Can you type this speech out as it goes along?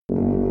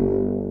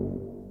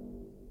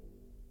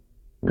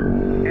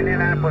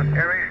closed.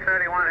 Aries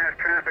 31 has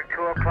traffic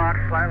 2 o'clock,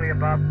 slightly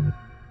above.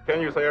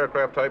 Can you say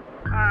aircraft type?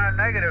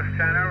 Negative,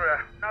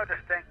 Center. No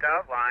distinct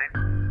outline.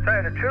 Tell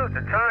you the truth,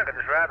 the target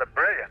is rather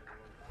brilliant.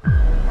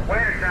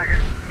 Wait a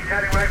second. He's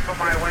heading right for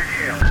my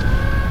windshield.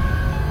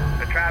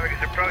 The traffic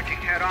is approaching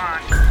head on.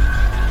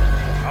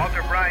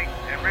 Ultra bright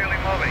and really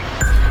moving.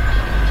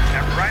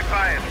 And right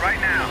by us, right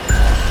now.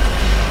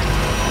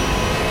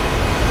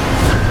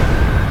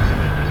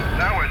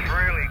 That was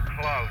really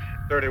close.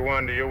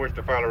 31, do you wish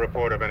to file a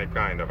report of any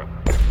kind of it?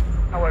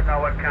 I wouldn't know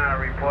what kind of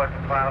report to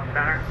file,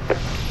 Center.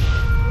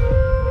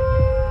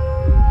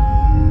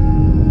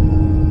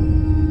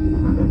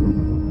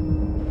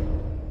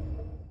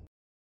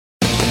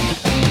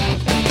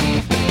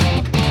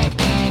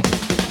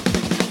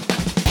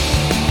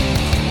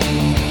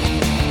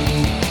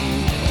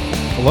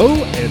 Hello,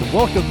 and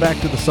welcome back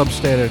to the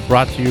Substandard,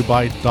 brought to you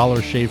by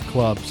Dollar Shave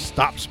Club.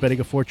 Stop spending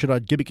a fortune on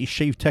gimmicky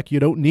shave tech you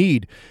don't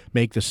need.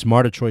 Make the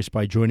smarter choice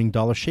by joining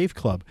Dollar Shave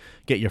Club.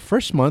 Get your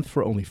first month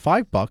for only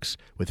 $5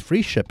 with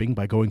free shipping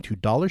by going to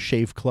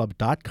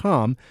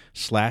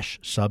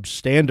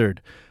dollarshaveclub.com/substandard.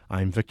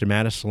 I'm Victor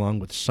Mattis, along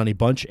with Sonny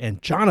Bunch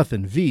and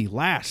Jonathan V.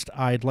 Last,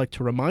 I'd like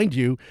to remind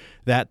you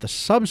that the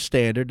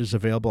Substandard is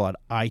available on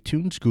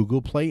iTunes,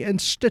 Google Play, and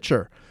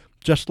Stitcher.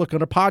 Just look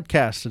on a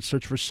podcast and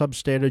search for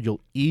Substandard. You'll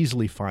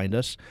easily find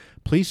us.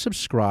 Please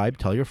subscribe,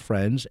 tell your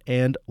friends,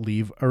 and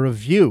leave a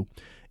review.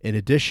 In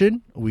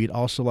addition, we'd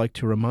also like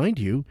to remind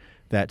you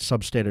that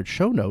Substandard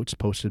show notes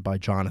posted by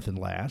Jonathan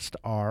Last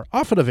are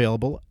often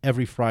available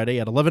every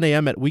Friday at 11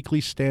 a.m. at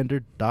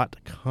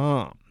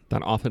weeklystandard.com.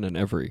 Not often and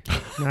every.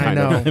 I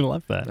know. I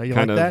love that. You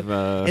like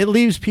that? It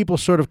leaves people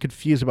sort of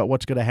confused about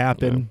what's going to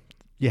happen. Yeah.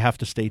 You have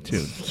to stay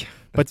tuned.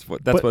 That's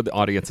what the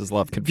audiences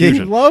love,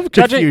 confusion. They love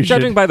confusion.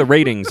 Judging by the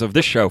ratings of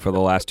this show for the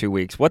last 2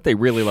 weeks, what they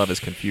really love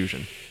is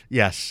confusion.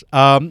 Yes.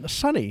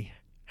 Sonny,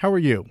 how are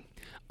you?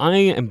 I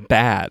am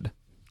bad.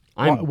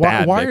 Bad.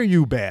 Why are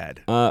you bad?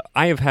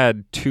 I have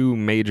had 2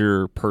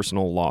 major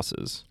personal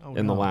losses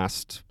in the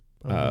last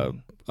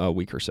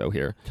week or so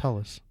here. Tell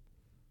us.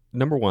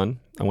 Number 1,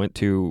 I went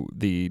to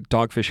the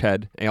Dogfish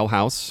Head Ale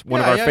House,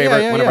 one of our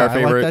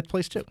favorite that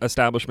place too.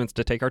 establishments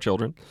to take our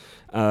children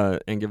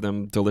and give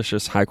them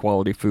delicious,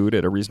 high-quality food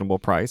at a reasonable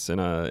price in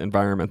an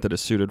environment that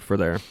is suited for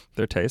their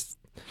tastes.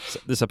 So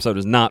this episode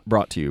is not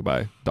brought to you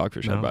by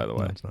Dogfish Head, by the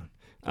way. No, it's not.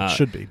 It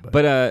should be.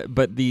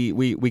 But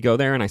we go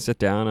there and I sit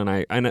down and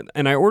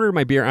I ordered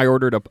my beer. I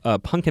ordered a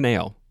pumpkin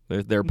ale.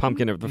 Their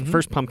pumpkin, the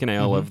first pumpkin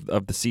ale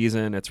of the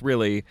season. It's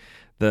really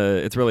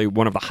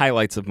one of the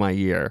highlights of my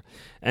year.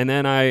 And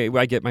then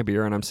I get my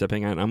beer and I'm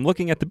sipping and I'm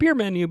looking at the beer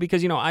menu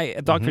because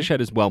Dogfish Head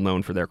is well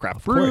known for their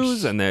craft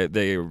brews and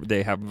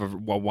they have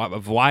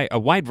a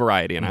wide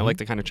variety and I like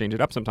to kind of change it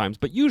up sometimes.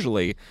 But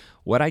usually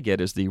what I get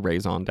is the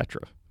raison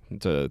d'etre.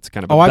 It's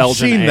kind of a Belgian ale. I've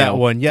seen that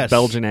one, yes.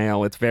 Belgian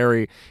ale. It's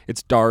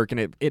dark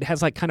and it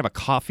has like kind of a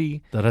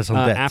coffee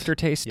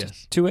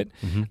aftertaste to it.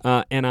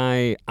 And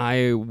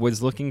I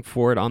was looking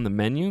for it on the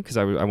menu because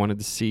I wanted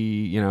to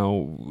see,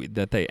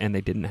 that they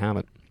didn't have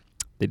it.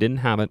 They didn't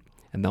have it,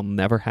 and they'll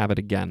never have it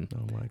again. Oh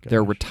my gosh.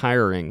 They're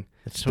retiring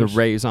the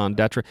raison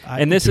d'etre.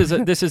 And this is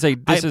a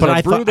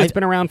brew that's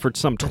been around for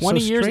some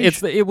 20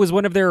 years. It was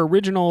one of their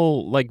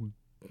original big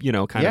hits.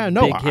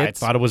 I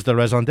thought it was the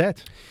raison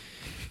d'etre.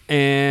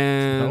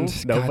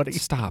 And nobody.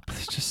 God, stop!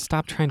 Just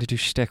stop trying to do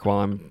shtick while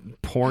I'm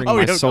pouring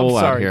my soul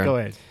out here. Go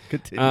ahead.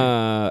 Continue.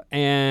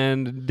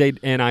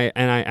 And I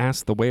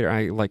asked the waiter.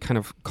 I kind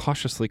of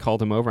cautiously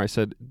called him over. I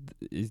said,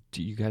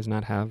 "Do you guys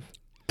not have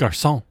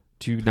garçon?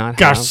 Do you not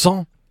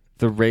have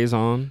the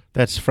raison?"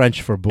 That's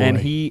French for boy. And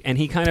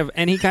he kind of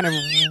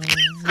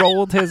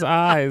rolled his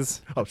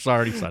eyes. Oh,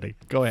 sorry, Sonny.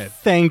 Go ahead.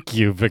 Thank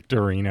you,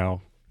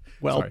 Victorino.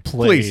 Well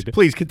played.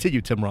 Please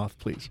continue, Tim Roth.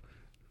 Please.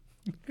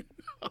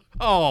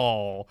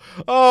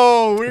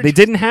 They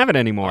didn't have it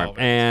anymore,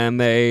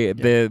 and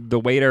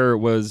the waiter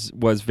was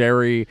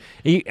very.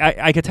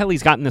 I could tell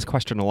he's gotten this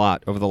question a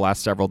lot over the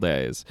last several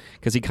days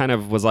because he kind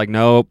of was like,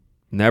 "Nope,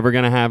 never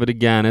gonna have it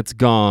again. It's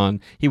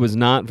gone." He was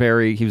not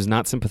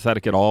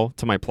sympathetic at all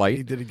to my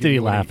plight. Did he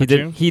laugh at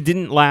you? He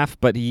didn't laugh,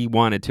 but he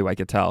wanted to. I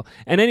could tell.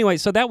 And anyway,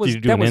 so that was.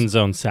 Did you do an end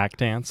zone sack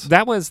dance?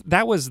 That was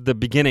the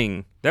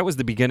beginning. That was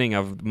the beginning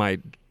of my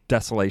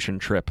desolation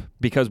trip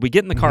because we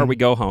get in the car, we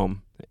go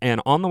home.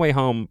 And on the way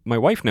home, my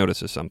wife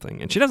notices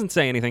something, and she doesn't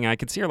say anything. I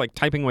could see her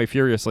typing away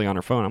furiously on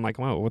her phone. I'm like,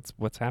 "Whoa,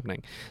 what's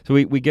happening?" So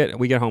we get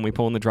home, we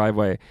pull in the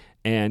driveway,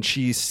 and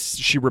she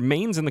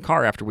remains in the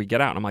car after we get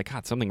out. And I'm like,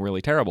 "God, something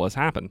really terrible has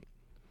happened."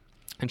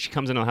 And she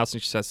comes into the house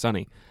and she says,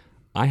 "Sonny,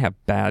 I have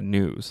bad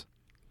news."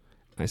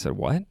 I said,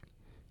 "What?"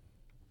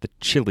 "The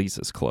Chili's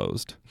is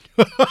closed.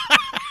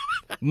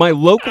 My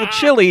local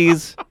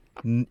Chili's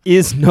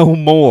is no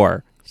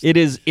more."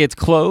 It's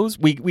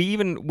closed. We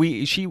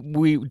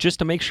just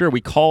to make sure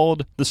we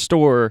called the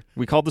store.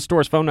 We called the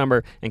store's phone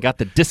number and got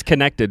the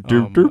disconnected.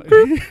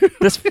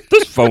 This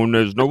phone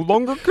is no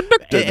longer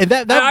connected. And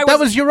that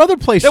was your other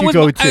place you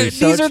go to.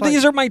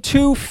 These are my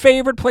two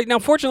favorite places. Now,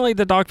 fortunately,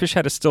 the Dogfish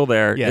Head is still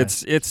there. Yeah.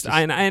 It's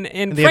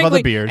and they have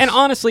other beers. And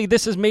honestly,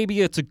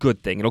 it's a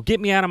good thing. It'll get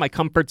me out of my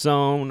comfort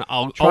zone.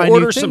 I'll Try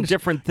order some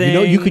different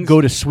things. You could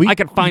go to Sweet. I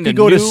could find you could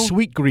go to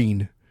Sweet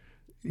Green.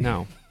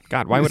 No.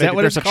 God, why would I?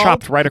 There's a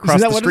shop right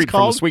across the street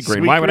from the Sweet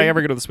Green. Why would I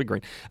ever go to the Sweet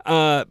Green?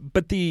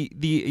 But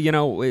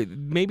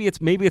maybe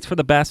it's for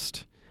the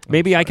best.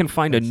 Maybe I can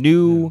find a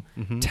new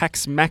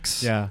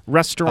Tex-Mex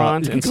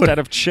restaurant instead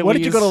of Chili's. Why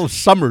did you go to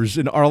Summers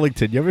in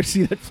Arlington? You ever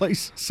see that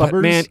place, Summers?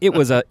 But man,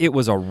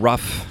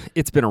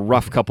 it's been a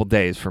rough couple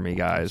days for me,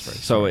 guys.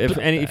 So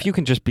if you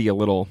can just be a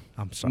little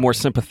more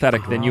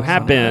sympathetic than you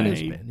have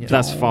been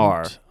thus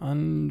far.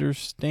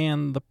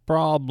 Understand the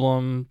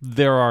problem.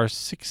 There are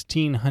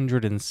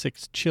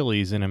 1,606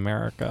 Chili's in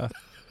America.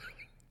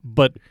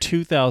 But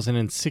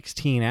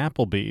 2016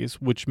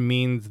 Applebee's, which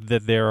means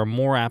that there are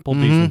more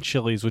Applebee's than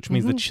Chili's, which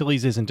means that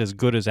Chili's isn't as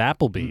good as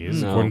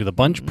Applebee's, according to the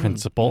Bunch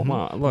principle.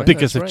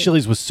 Because if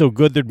Chili's was so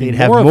good, there'd be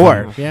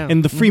more. Yeah.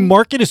 And the free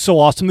market is so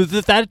awesome that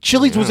if that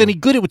Chili's was any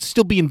good, it would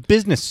still be in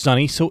business,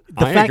 Sonny. So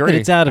the fact that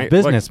it's out of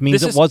business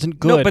means it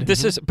wasn't good. No, but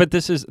this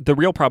is the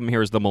real problem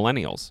here is the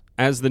millennials.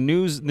 As the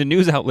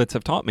news outlets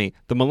have taught me,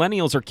 the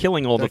millennials are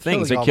killing all the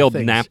things. They killed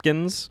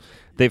napkins.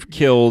 They've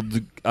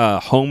killed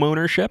home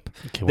ownership.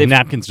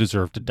 Napkins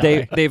deserve to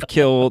die. They've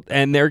killed,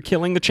 and they're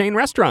killing the chain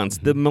restaurants.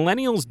 The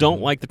millennials don't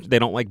like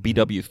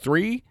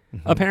BW3,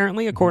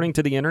 apparently, according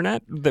to the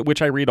internet,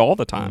 which I read all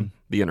the time.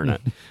 The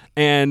internet,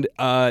 and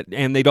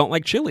they don't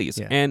like Chili's.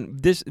 Yeah.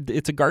 And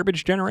it's a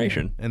garbage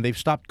generation. Yeah. And they've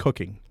stopped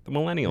cooking. The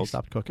millennials They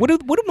stopped cooking. What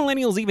do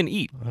millennials even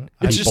eat?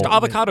 It's just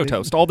avocado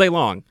toast all day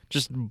long.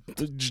 Just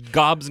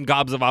gobs and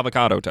gobs of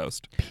avocado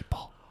toast.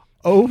 People.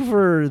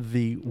 Over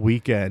the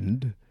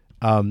weekend.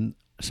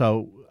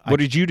 What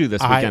did you do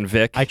this weekend,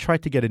 Vic? I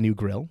tried to get a new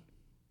grill.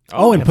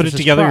 Oh, and put it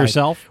together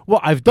yourself? Well,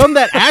 I've done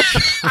that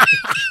actually.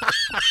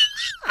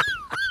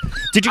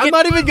 I'm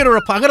not even going to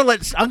reply. I'm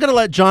going to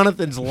let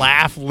Jonathan's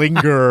laugh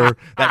linger.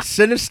 That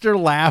sinister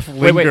laugh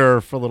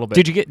linger for a little bit.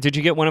 Did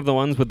you get one of the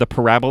ones with the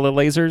parabola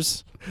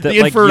lasers? The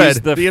infrared.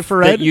 The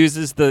infrared that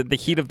uses the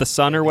heat of the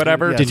sun or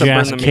whatever. Yeah. Did you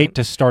ask Kate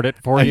to start it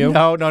for you?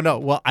 No.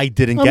 Well, I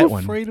didn't get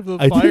one. I'm afraid of the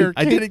fire.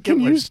 I didn't get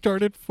one. Can you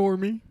start it for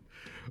me?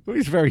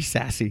 He's very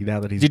sassy now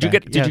that he's Did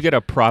back. you get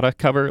a Prada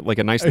cover, like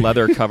a nice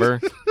leather cover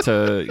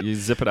to you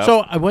zip it up?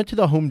 So I went to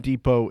the Home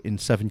Depot in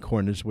Seven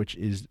Corners, which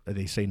is,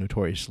 they say,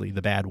 notoriously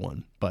the bad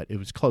one, but it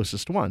was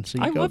closest one.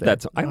 So you go there.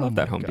 I love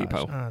that Home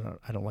Depot.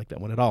 I don't like that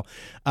one at all.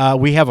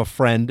 We have a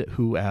friend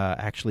who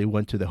actually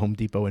went to the Home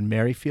Depot in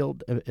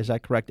Maryfield. Is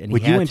that correct? And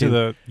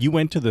you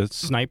went to the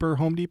Sniper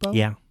Home Depot?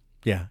 Yeah.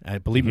 Yeah, I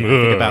believe me. I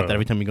think about that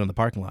every time we go in the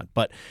parking lot.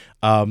 But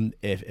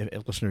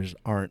if listeners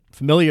aren't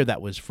familiar, that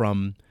was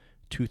from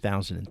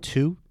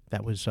 2002.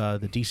 That was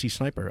the DC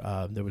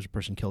Sniper. There was a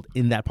person killed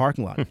in that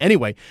parking lot.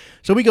 Anyway,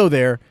 so we go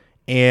there,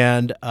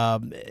 and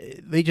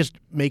they just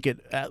make it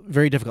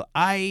very difficult.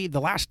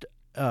 The last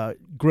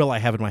grill I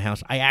have in my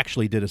house, I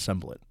actually did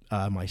assemble it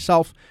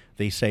myself.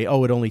 They say, it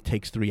only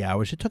takes 3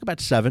 hours. It took about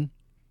 7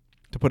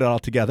 to put it all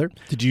together.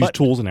 Did you use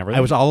tools and everything?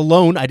 I was all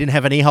alone. I didn't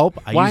have any help.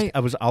 I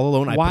was all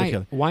alone.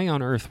 Why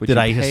on earth would you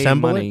pay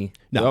money?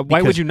 No,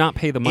 why would you not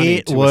pay the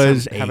money to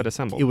have it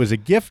assembled? It was a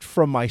gift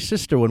from my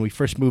sister when we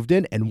first moved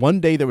in, and one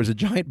day there was a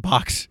giant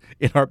box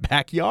in our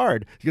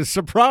backyard. She goes,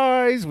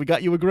 surprise, we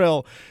got you a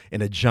grill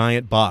in a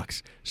giant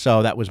box.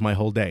 So that was my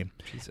whole day.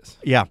 Jesus.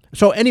 Yeah.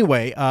 So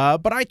anyway,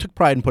 but I took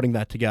pride in putting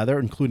that together,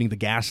 including the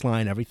gas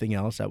line, everything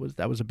else. That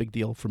was a big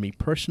deal for me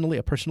personally,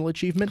 a personal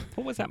achievement.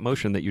 What was that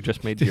motion that you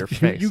just made to your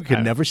face? You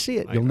can never see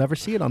it. You'll never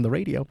see it on the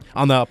radio,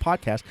 on the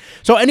podcast.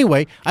 So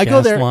anyway, I go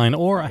there. Gas line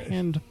or a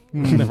hand.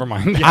 Never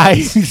mind.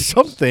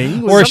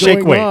 Something or a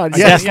shake weight. A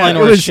gas line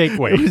or a shake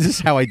weight. This is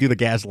how I do the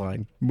gas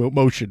line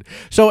motion.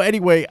 So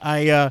anyway,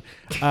 I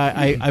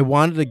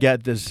wanted to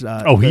get this.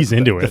 He's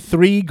into it. The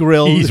 3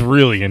 grill. He's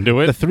really into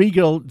it.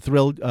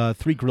 The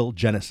 3 grill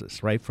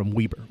Genesis, right, from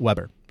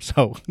Weber.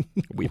 So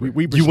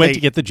you went to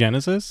get the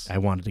Genesis? I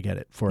wanted to get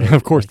it for.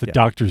 Of course, the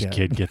doctor's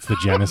kid gets the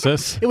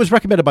Genesis. It was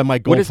recommended by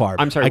Mike Goldfarb.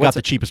 I'm sorry. I got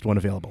the cheapest one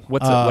available.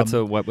 What's it's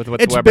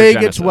Weber big.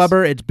 Genesis? It's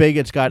Weber. It's big.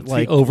 It's got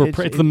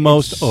it's the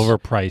most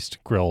overpriced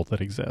grill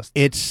that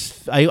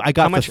exists. I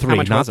got the 3,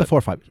 not the 4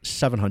 or 5.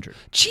 700.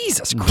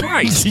 Jesus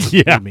Christ!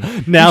 Yeah.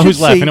 Now who's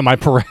laughing at my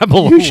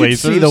parabola lasers? You should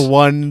see the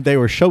one they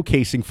were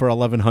showcasing for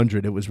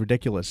 1,100. It was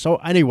ridiculous. So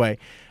anyway,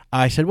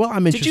 I said, "Well,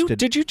 I'm interested."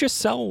 Did you just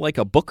sell like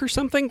a book or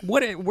something?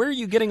 Where are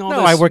you getting all this?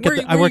 No, I work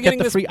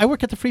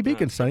at the Free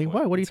Beacon, Sonny.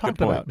 What are you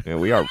talking about? Yeah,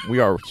 we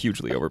are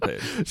hugely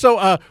overpaid.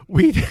 So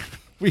we're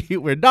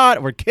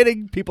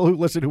kidding people who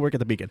listen who work at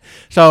the Beacon.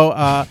 So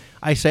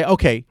I say,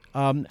 okay,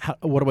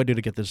 what do I do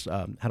to get this?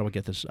 How do I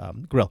get this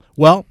grill?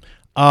 Well,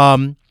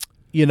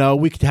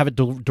 we could have it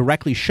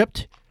directly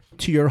shipped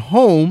to your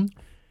home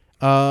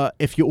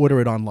if you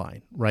order it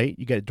online, right?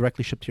 You get it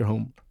directly shipped to your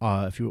home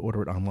if you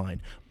order it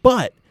online.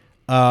 But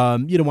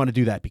You don't want to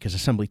do that because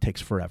assembly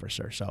takes forever,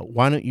 sir. So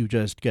why don't you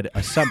just get it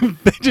assembled?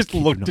 They just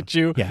looked at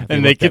you, Yeah,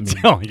 and they looked at could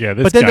me. tell. Yeah,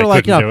 this But then guy they're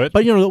like, couldn't do it.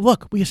 but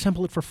look, we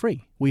assemble it for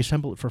free.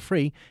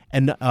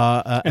 And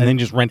then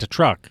just rent a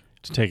truck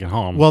to take it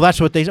home. well, that's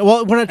what they said.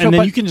 Well, we're not. and then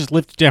but- you can just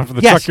lift it down from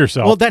the Yes. truck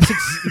yourself. Well, that's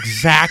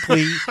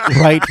exactly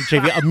right,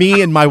 JV.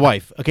 Me and my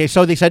wife. Okay,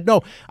 so they said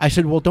no. I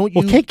said, well, don't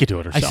you? Well, Kate could do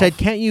it I herself. said,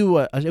 can't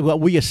you? Well,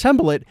 we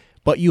assemble it,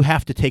 but you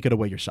have to take it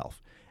away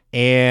yourself.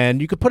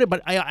 And you could put it,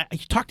 but I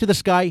talked to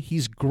this guy.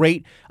 He's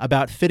great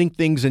about fitting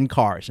things in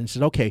cars. And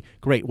said, okay,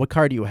 great. What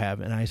car do you have?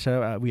 And I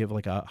said, we have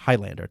like a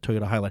Highlander,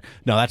 Toyota Highlander.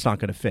 No, that's not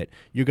going to fit.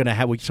 You're going to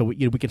have, we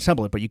can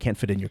assemble it, but you can't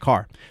fit in your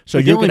car. So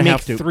you you're only going to make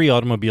have to. 3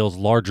 automobiles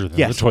larger than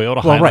Yes. the Toyota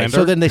well, Highlander. right.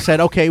 So then they said,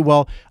 okay,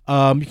 well,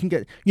 you can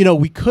get,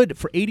 we could,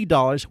 for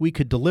 $80, we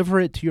could deliver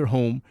it to your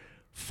home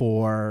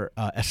for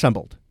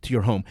assembled to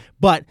your home.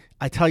 But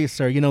I tell you,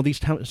 sir,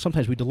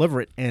 sometimes we deliver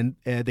it and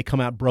they come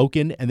out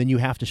broken and then you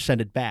have to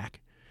send it back.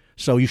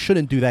 So you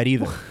shouldn't do that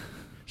either.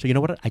 So you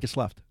know what? I just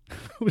left.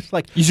 It was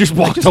like You just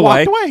walked walked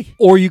away? away.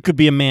 Or you could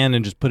be a man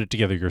and just put it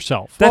together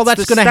yourself. Well,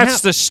 that's gonna That's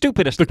happen. the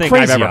stupidest The thing I've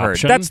crazy ever heard.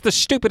 option. That's the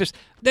stupidest.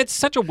 That's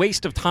such a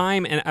waste of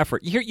time and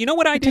effort. You know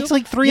what I do? takes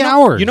like 3 You know-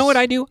 hours. You know what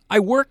I do? I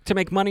work to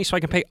make money so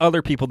I can pay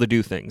other people to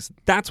do things.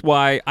 That's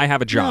why I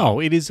have a job. No,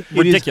 it is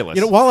ridiculous.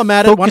 While I'm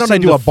at it, why don't I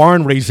Focusing do the a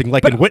barn raising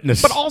like in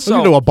Witness? But also, I'm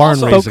gonna do a barn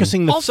also raising.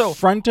 focusing the also,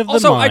 front of the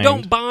also, mind.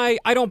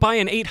 I don't buy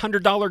an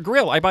 $800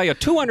 grill. I buy a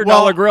 $200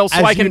 Well, grill so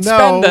as I can you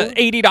spend know- the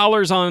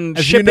 $80 on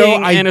As shipping you know,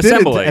 I and didn't.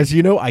 assembly. As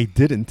you know, I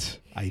didn't.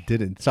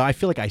 So I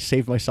feel like I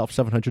saved myself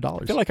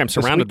 $700. I feel like I'm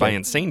surrounded by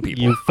insane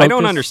people. You I don't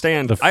focus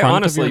understand. the I front of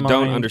honestly your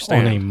don't mind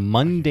understand. on a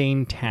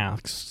mundane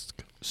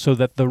task so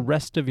that the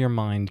rest of your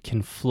mind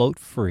can float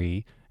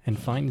free and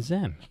find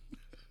zen.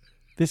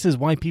 This is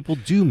why people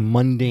do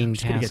mundane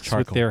tasks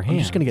with their hands. I'm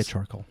just going to get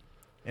charcoal.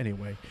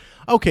 Anyway.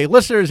 Okay,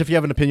 listeners, if you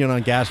have an opinion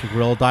on gas or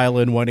grill, dial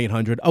in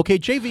 1-800. Okay,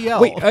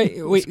 JVL.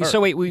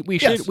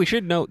 We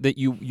should note that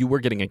you were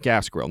getting a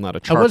gas grill, not a I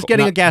charcoal. was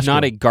getting a gas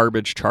not grill. a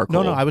garbage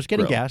charcoal. No, I was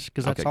getting grill. gas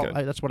because that's Okay,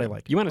 good. that's what I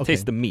like. You want to Okay.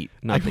 taste the meat,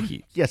 not the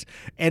heat. Yes,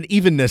 and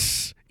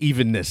evenness.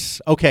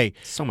 Okay,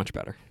 So much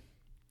better.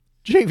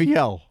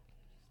 JVL,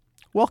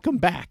 welcome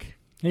back.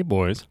 Hey,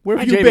 boys. Where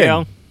have Hi, you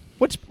JVL.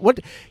 been? What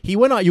he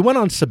went on? You went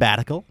on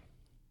sabbatical,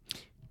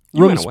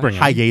 You went away. Rumspringen.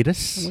 I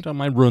hiatus. went on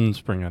my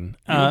Rumspringen.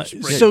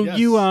 Rumspringen, So yes.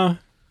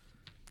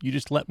 you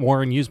just let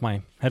Warren use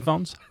my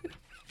headphones?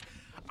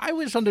 I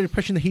was under the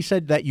impression that he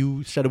said that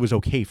you said it was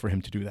okay for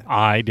him to do that.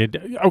 I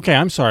did. Okay,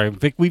 I'm sorry,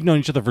 Vic. We've known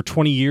each other for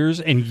 20 years,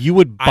 and you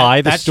would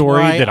buy the That's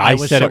story why that I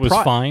was said it was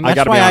surpri- fine. That's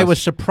gotta why be I honest.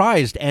 was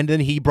surprised, and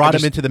then he brought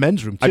him into the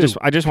men's room too.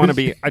 I just want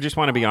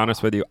to be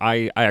honest with you.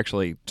 I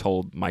actually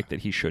told Mike that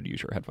he should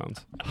use your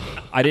headphones.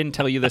 I didn't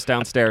tell you this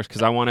downstairs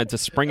because I wanted to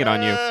spring it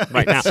on you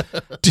right now.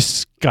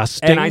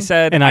 Disgusting. And I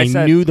said- and I I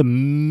said- knew the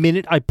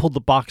minute I pulled the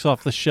box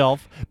off the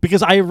shelf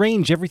because I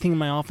arrange everything in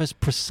my office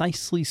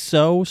precisely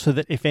so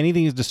that if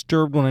anything is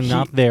disturbed when I'm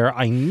not there,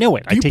 I know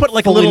it. Do you I take put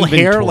like a full little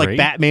hair, like inventory.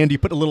 Batman? Do you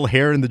put a little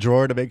hair in the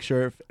drawer to make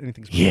sure if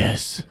anything's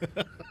Yes.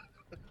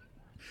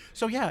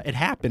 So yeah, it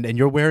happened, and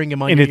you're wearing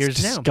him on And your it's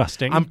ears now.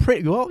 disgusting. I'm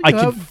pretty well. I you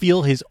can have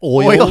feel his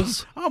oils.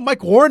 oils. Oh,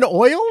 Mike Warren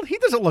oil? He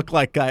doesn't look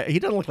like he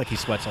doesn't look like he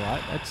sweats a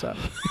lot. That's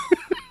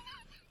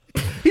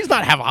he's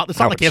not have. It's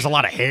not like he has a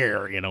lot of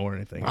hair, or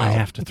anything. I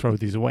have to throw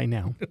these away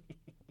now.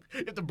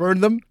 You have to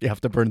burn them. You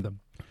have to burn them.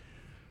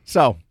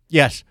 So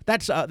yes,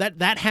 that's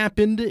that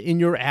happened in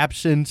your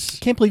absence.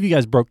 Can't believe you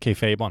guys broke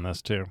kayfabe on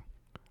this too.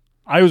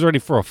 I was ready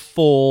for a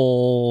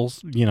full,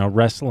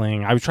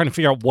 wrestling. I was trying to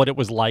figure out what it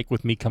was like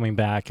with me coming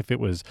back. If it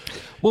was,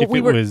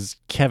 was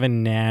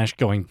Kevin Nash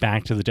going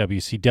back to the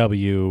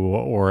WCW,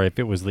 or if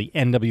it was the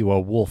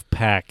NWO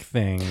Wolfpack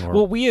thing. Or,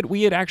 Well,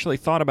 we had actually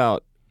thought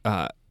about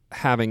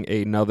having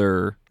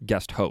another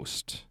guest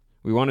host.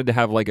 We wanted to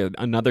have like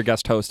another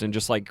guest host and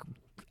just like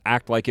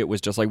act like it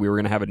was just like we were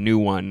going to have a new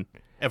one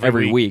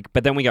every week.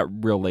 But then we got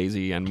real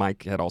lazy, and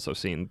Mike had also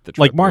seen the Trip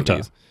like Marta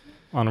movies.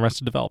 on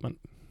Arrested Development.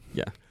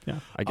 Yeah, Yeah.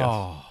 I guess.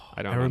 Oh,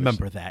 I don't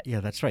remember that. Yeah,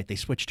 that's right. They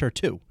switched her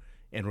too,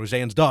 and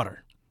Roseanne's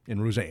daughter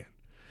in Roseanne.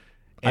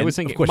 I And, was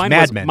thinking of course, mine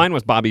Mad Men.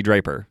 was Bobby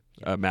Draper,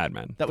 Mad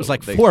Men. That was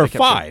like They 4 or kept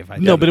 5. it- I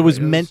No, don't but it know. was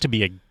meant to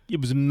be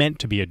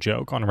a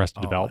joke on Arrested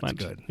Development.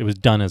 that's good. It was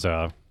done as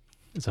a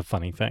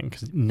funny thing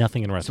because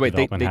nothing in Arrested So wait,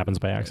 Development happens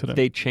by accident.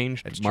 They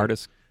changed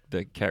Marta's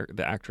the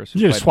actress. who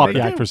you just played swap the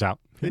Marta. actors out.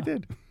 They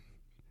did.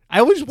 I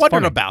always wondered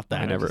funny. about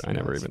that. I never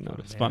even noticed.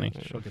 It's funny.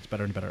 The show gets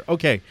better and better.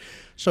 Okay,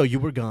 so you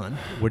were gone.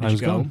 Where did I you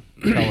was go? gone.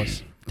 Tell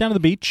us. Down to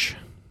the beach.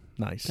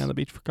 Nice. Down to the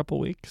beach for a couple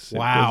of weeks. It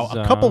Wow, was,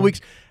 a couple weeks.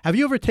 Have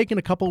you ever taken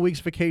a couple weeks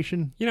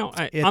vacation? You know,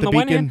 At on the the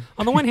one Beacon?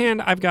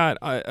 hand, I've got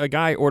a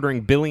guy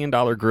ordering $1 billion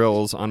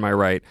grills on my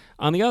right.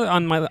 On the other,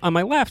 on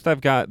my left,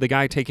 I've got the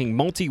guy taking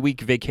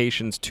multi-week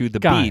vacations to the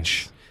Guys.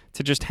 beach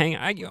to just hang.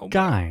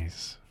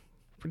 Guys,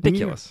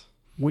 Ridiculous.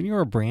 when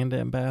you're a brand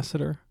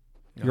ambassador,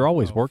 you're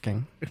always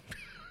working.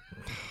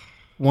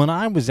 When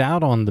I was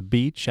out on the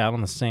beach, out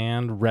on the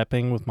sand,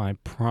 repping with my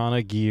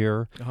Prana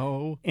gear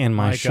Oh, and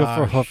my my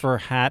gosh. Schuffer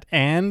hat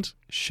and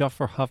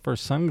Schuffer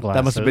sunglasses.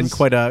 that must have been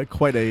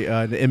quite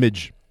an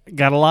image.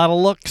 Got a lot of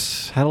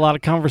looks. Had a lot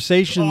of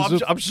conversations. Oh,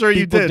 with I'm sure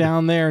you people did.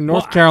 down there in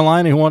North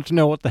Carolina who want to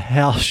know what the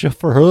hell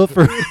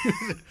Schifferhofer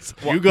is.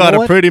 You got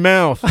a pretty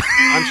mouth.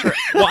 I'm sure.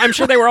 Well, I'm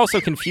sure they were also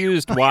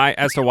confused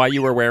as to why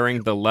you were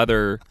wearing the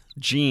leather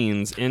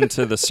jeans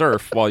into the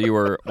surf while you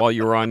were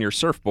on your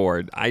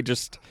surfboard.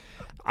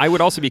 I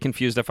would also be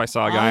confused if I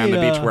saw a guy on the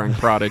beach wearing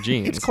Prada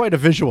jeans. It's quite a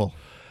visual.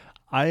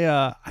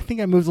 I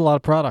think I moved a lot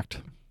of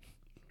product.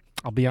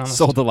 I'll be honest.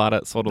 Sold a lot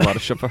of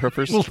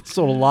Schifferhofers.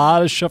 Sold a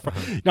lot of Schiffer.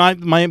 No,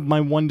 my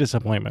one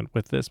disappointment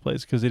with this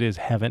place, because it is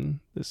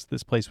heaven, this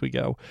place we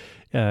go,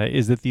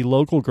 is that the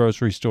local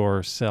grocery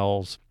store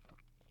sells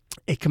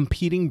a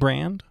competing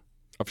brand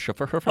Of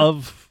Schifferhofer?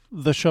 of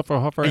the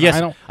Schifferhofer. and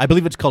Yes, I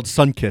believe it's called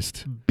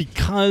Sunkissed.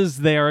 because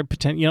they are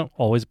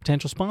always a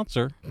potential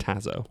sponsor.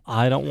 Tazo.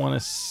 I don't want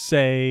to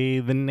say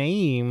the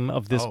name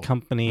of this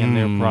company and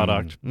their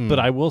product, but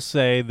I will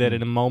say that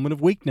in a moment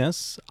of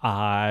weakness,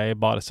 I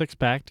bought a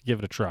 6-pack to give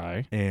it a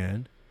try.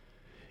 And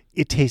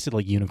It tasted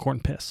like unicorn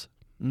piss.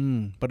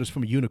 but it's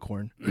from a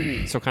unicorn.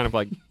 So kind of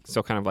like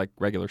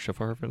regular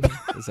Schifferhofer.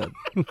 Is that?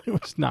 It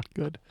was not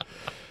good.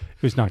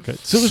 It was not good.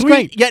 So it was Sweet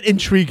great. yet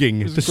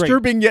intriguing. was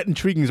Disturbing yet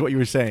intriguing is what you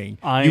were saying.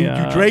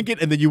 You drank it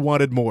and then you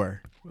wanted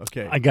more.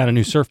 Okay. I got a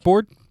new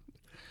surfboard,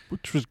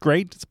 which was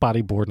great. It's a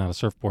bodyboard, not a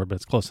surfboard, but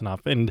it's close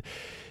enough. And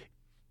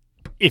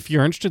if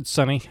you're interested,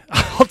 Sonny,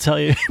 I'll tell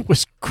you, it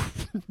was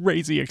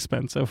crazy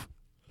expensive.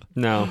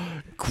 No.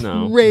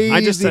 Crazy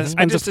I just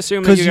expensive.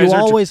 assume that you guys you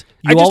are.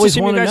 always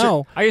want to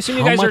know I assume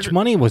you how guys much are,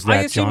 money was I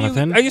that, assume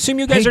Jonathan. I assume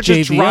you guys Hey, are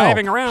just JVL,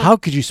 driving around. How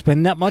could you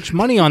spend that much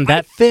money on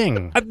that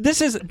thing?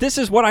 This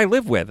is what I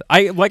live with.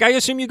 I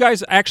assume you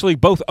guys actually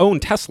both own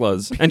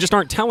Teslas and just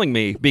aren't telling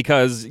me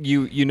because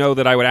you know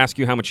that I would ask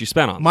you how much you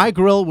spent on them. My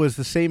grill was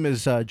the same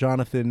as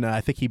Jonathan.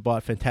 I think he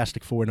bought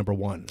Fantastic Four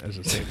 #1 as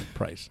the same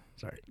price.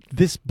 Sorry.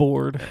 This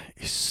board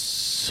is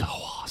so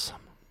awesome.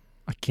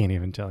 I can't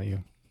even tell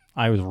you.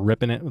 I was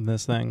ripping it with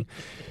this thing.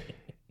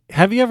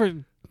 Have you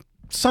ever,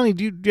 Sonny,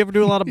 do you ever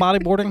do a lot of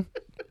bodyboarding?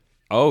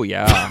 Oh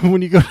yeah.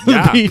 When you go to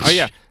the beach? Oh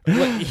yeah.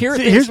 Look,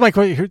 Here's my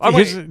question. Here's all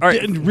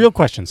right. real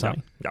question,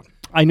 Sonny. Yeah.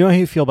 I know how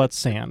you feel about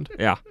sand.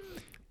 Yeah.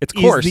 It's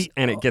Is coarse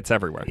and it gets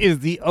everywhere. Is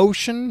the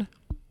ocean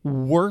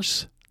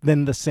worse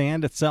than the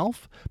sand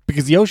itself?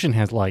 Because the ocean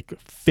has like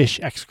fish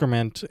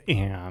excrement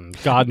and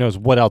God knows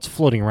what else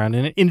floating around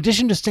in it, in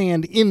addition to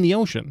sand in the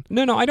ocean.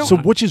 No, I don't. So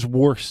which is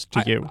worse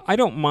to you? I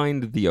don't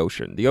mind the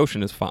ocean. The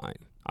ocean is fine.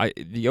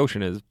 The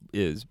ocean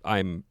is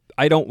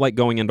I don't like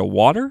going into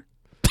water.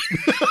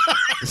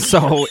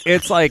 So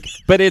it's like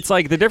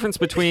the difference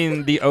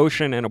between the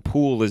ocean and a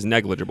pool is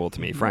negligible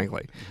to me,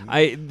 frankly.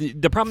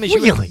 The problem is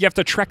you have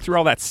to trek through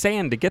all that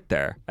sand to get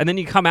there, and then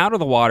you come out of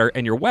the water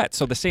and you're wet,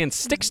 so the sand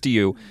sticks to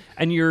you,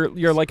 and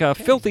you're like a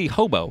filthy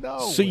hobo.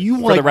 So you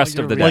for like the rest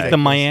of the day, like the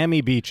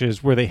Miami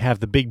beaches where they have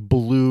the big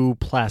blue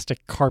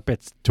plastic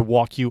carpets to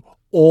walk you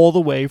all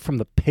the way from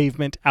the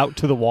pavement out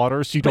to the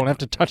water, so you don't have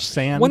to touch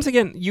sand. Once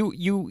again,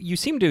 you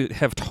seem to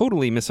have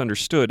totally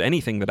misunderstood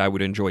anything that I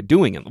would enjoy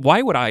doing. And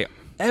why would I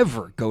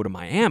ever go to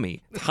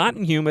Miami? It's hot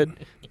and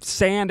humid,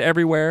 sand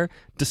everywhere,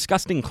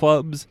 disgusting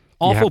clubs,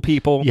 awful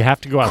people. You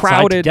have to go outside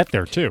crowded. to get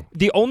there too.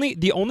 The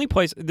only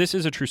place, this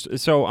is a true.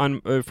 So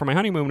for my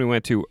honeymoon, we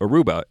went to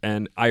Aruba,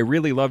 and I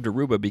really loved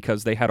Aruba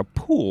because they had a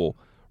pool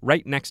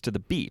right next to the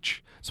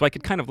beach. So I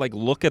could kind of like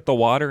look at the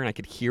water and I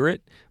could hear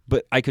it,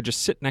 but I could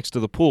just sit next to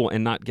the pool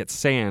and not get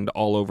sand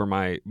all over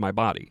my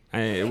body.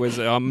 It was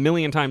a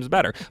million times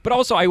better. But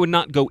also I would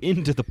not go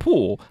into the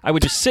pool. I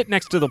would just sit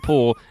next to the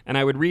pool and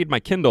I would read my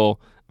Kindle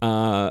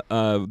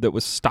that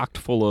was stocked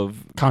full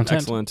of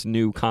excellent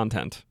new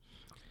content.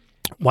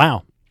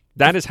 Wow.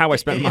 That is how I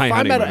spent my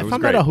honeymoon. If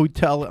I'm at a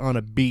hotel on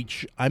a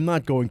beach, I'm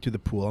not going to the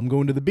pool. I'm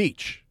going to the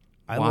beach.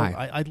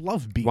 Why? I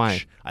love beach.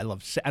 Why? I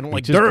love sand. I don't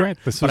like is dirt, great.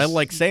 but I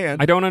like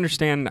sand. I don't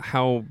understand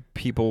how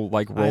people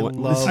like roll it.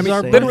 love I mean,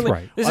 sand.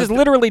 literally, this is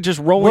literally just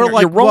rolling. We're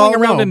You're rolling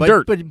around in but,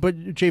 dirt.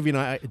 But JV and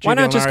I, Why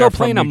not JV just and I go are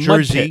play from in a New mud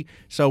Jersey, pit?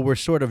 so we're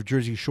sort of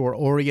Jersey Shore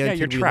oriented. Yeah,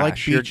 you're we trash.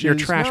 like You're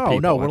beaches. trash no,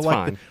 people. No, we're That's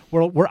like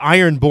fine. we're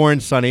iron born,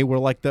 Sonny. We're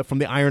like from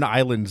the Iron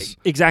Islands.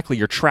 Exactly,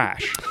 you're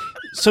trash.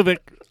 So Vic,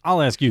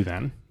 I'll ask you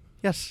then.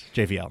 Yes,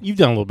 JVL. You've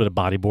done a little bit of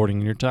bodyboarding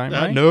in your time,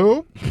 right?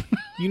 No.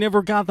 You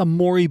never got the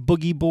Maury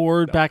boogie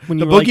board back when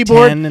you were Boogie like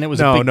board? 10 and it was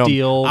no, a big no.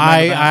 deal?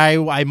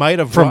 I might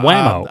have From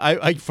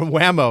Whammo. From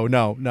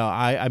Whammo. No.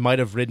 I might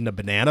have ridden a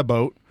banana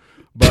boat,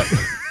 but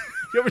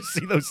you ever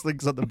see those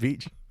things on the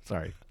beach?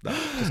 Sorry, no,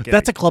 just kidding.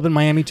 That's a club in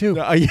Miami too.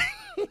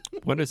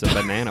 What is a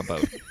banana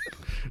boat?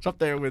 It's up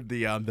there with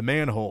the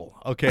manhole.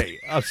 Okay,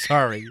 I'm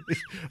sorry.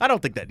 I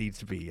don't think that needs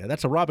to be.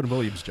 That's a Robin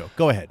Williams joke.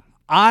 Go ahead.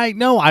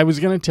 I was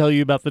going to tell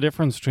you about the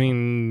difference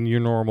between your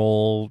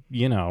normal,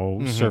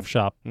 surf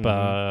shop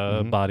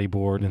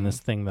bodyboard and this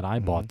thing that I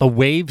bought, the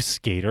Wave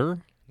Skater.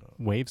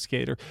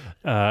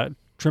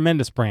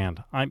 Tremendous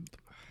brand. I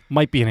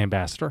might be an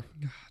ambassador.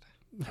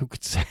 Who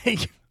could say?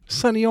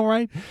 Sonny, all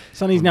right?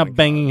 Sonny's now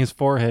banging his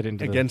forehead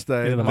into Against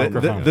into the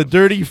microphone. the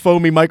dirty,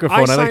 foamy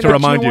microphone. I'd like to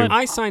remind you.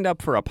 I signed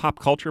up for a pop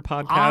culture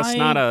podcast,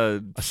 not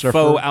a surfer?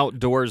 faux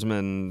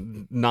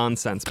outdoorsman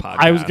nonsense podcast.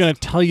 I was going to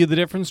tell you the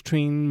difference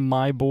between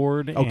my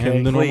board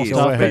and the normal Please,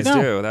 stuff. please but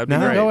no. do. That'd be No,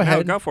 great. go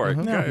ahead. No, go for it.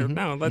 Uh-huh.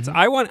 No, let's. Not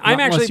I'm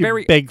actually unless you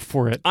very beg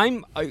for it.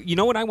 You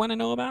know what I want to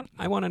know about?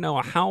 I want to know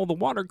how the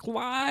water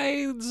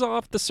glides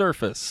off the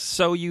surface,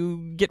 so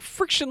you get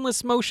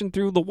frictionless motion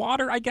through the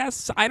water. I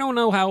guess I don't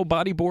know how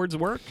bodyboards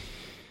work.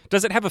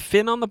 Does it have a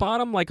fin on the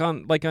bottom, like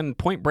on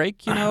Point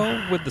Break? You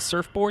know, with the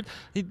surfboard.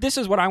 This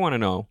is what I want to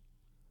know.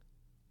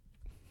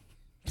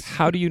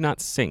 How do you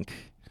not sink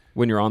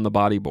when you're on the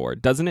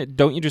bodyboard? Doesn't it?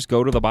 Don't you just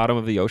go to the bottom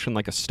of the ocean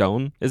like a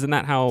stone? Isn't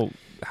that how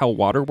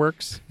water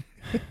works?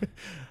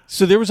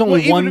 So there was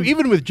only one.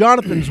 Even with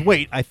Jonathan's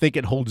weight, I think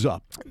it holds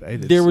up.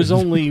 There was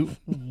only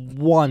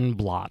one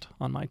blot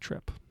on my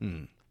trip.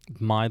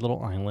 My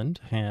little island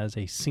has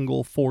a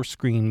single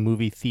 4-screen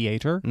movie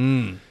theater.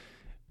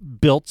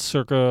 Built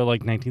circa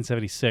like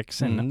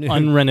 1976 and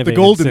unrenovated.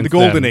 The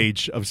golden then.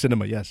 age of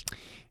cinema. Yes,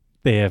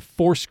 They have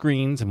 4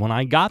 screens, and when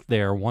I got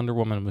there, Wonder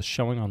Woman was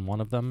showing on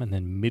one of them, and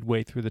then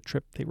midway through the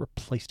trip, they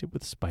replaced it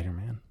with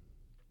Spider-Man.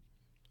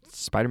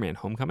 Spider-Man: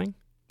 Homecoming.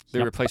 They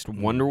Yep. replaced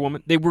Wonder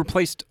Woman. They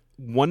replaced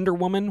Wonder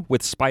Woman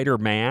with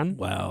Spider-Man.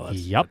 wow.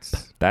 Yep.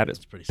 That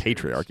is pretty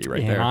patriarchy right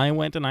and there. I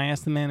went and I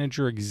asked the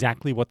manager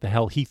exactly what the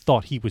hell he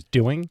thought he was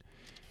doing.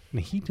 And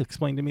he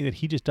explained to me that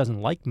he just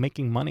doesn't like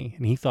making money.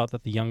 And he thought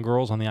that the young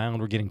girls on the island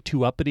were getting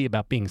too uppity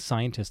about being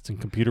scientists and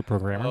computer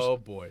programmers. Oh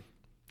boy.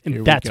 And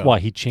Here we that's go. why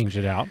he changed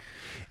it out.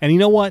 And you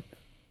know what?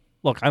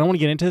 Look, I don't want to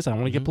get into this. I don't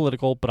want to get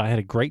political, but I had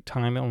a great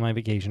time on my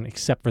vacation,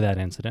 except for that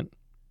incident.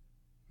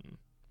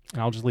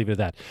 And I'll just leave it at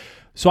that.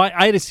 So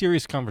I had a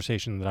serious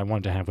conversation that I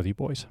wanted to have with you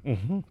boys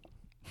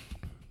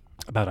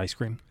about ice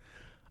cream.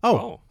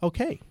 Oh,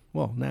 okay.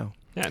 Well, now.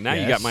 Yeah, now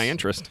you Yes. got my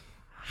interest.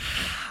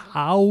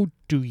 How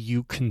do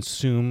you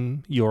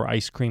consume your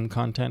ice cream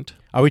content?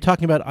 Are we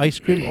talking about ice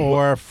cream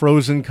or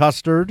frozen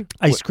custard?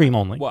 Ice cream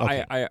only. Well,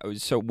 Okay.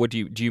 so what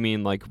do you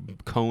mean, like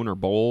cone or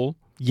bowl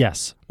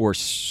Yes. or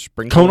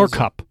sprinkles? Cone or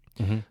cup.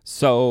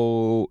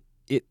 So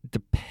it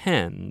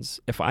depends.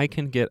 If I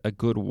can get a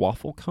good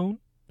waffle cone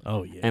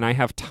Oh yeah. and I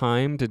have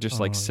time to just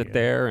like sit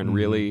there and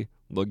really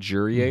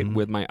luxuriate Mhm.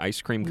 with my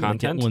ice cream I'm gonna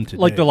get content. one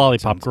today. Like the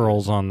Lollipop Sounds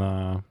Girls on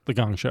the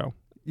Gong Show.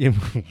 good.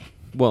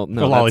 Well,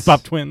 no, The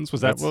Lollipop Twins.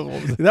 Was that that's- what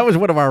was it? That was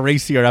one of our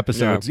racier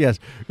episodes. Yes.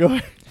 Go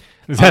ahead.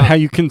 Is that how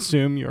you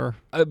consume your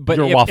But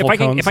your if waffle I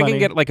can, cone, if I can Sonny?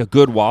 get like a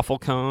good waffle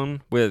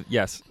cone with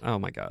oh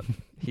my god,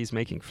 he's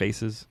making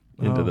faces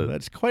into the.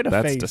 That's quite a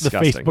that's face. the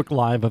disgusting. Facebook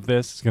Live of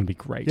this is going to be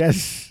great.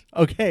 Yes.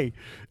 Okay.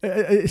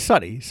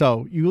 Sonny,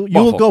 so you'll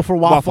Waffle. go for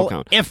waffle,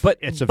 cone. if but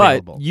it's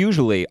available. But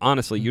usually,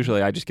 honestly,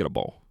 I just get a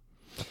bowl.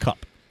 A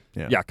cup.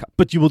 Yeah, cup.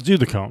 But you will do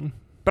the cone.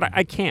 But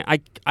I can't.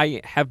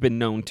 I have been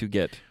known to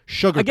get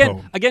Sugar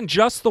again cone.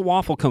 just the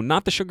waffle cone,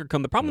 not the sugar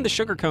cone. The problem with the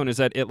sugar cone is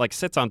that it like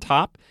sits on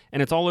top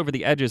and it's all over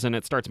the edges and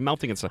it starts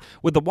melting and stuff.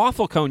 With the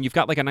waffle cone, you've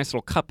got like a nice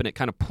little cup and it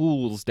kind of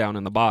pools down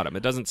in the bottom.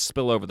 It doesn't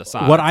spill over the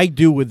side. What I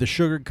do with the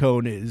sugar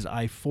cone is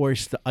I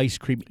force the ice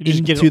cream You just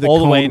into get it the all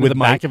the cone way into with the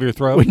my back of your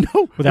throat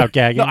No, without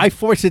gagging. No, I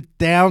force it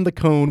down the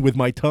cone with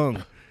my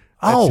tongue.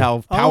 That's how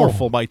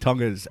powerful my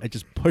tongue is. I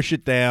just push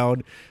it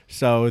down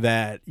so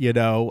that,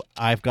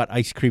 I've got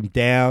ice cream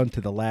down to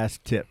the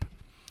last tip.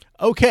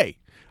 Okay.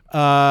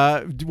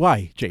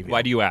 Why, JV?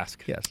 Why do you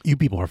ask? Yes. You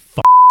people are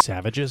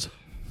savages.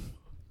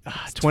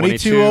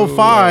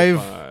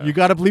 2205. You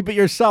got to bleep it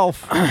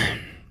yourself.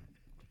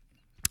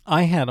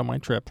 I had on my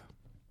trip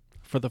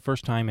for the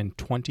first time in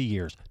 20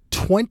 years.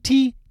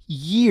 20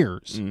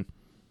 years.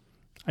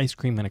 Ice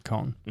cream in a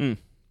cone. And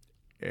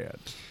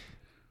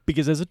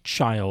Because as a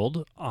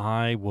child,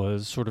 I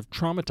was sort of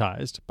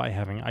traumatized by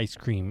having ice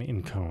cream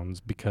in cones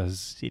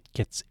because it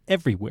gets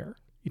everywhere.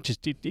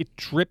 It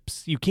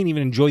drips. You can't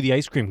even enjoy the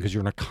ice cream because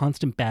you're in a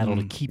constant battle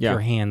to keep your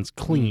hands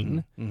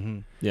clean.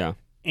 Yeah.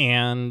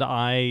 And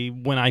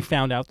when I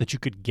found out that you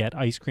could get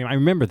ice cream, I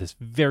remember this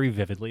very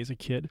vividly as a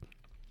kid,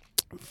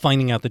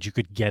 finding out that you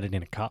could get it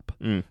in a cup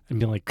and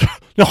being like,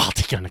 no, I'll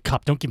take it in a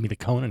cup. Don't give me the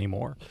cone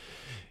anymore.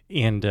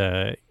 And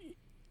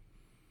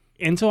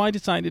so I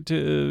decided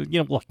to,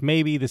 look,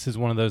 maybe this is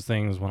one of those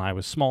things when I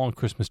was small and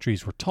Christmas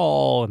trees were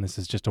tall, and this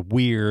is just a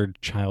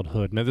weird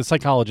childhood. Now, the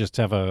psychologists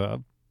have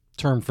a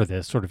term for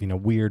this, sort of,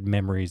 weird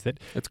memories that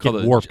It's get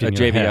called warped a in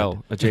your head.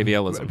 JVL, a I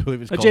JVLism.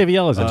 believe it's A called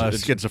JVLism.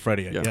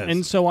 schizophrenia. Yeah. Yes.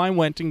 And so I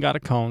went and got a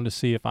cone to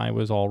see if I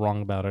was all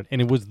wrong about it,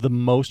 and it was the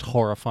most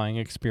horrifying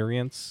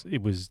experience.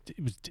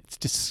 It's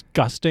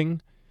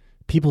disgusting.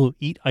 People who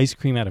eat ice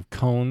cream out of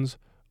cones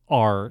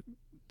are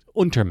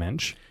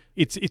Untermensch.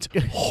 It's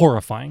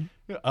horrifying.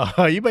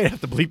 You might have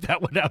to bleep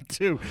that one out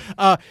too.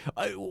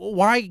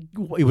 Why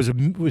was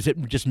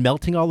it just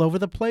melting all over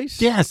the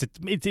place? Yes, it's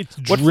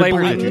What flavor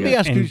dribbling did you Let me get?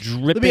 ask and you.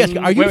 dripping. Let me ask you.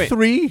 Are you Wait, wait.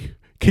 3?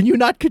 Can you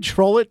not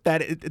control it?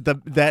 That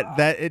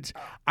it's.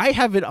 I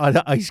have it on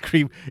ice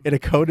cream in a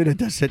cone and it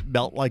doesn't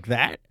melt like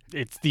that.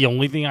 It's the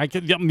only thing I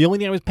could. The only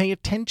thing I was paying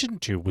attention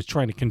to was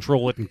trying to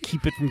control it and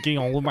keep it from getting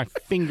all over my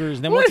fingers.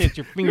 And then once it's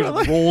your fingers,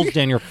 it rolls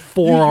down your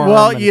forearm.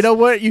 Well, you know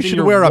what? You should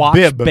wear a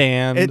bib.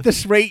 Band. At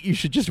this rate, you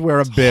should just wear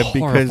a bib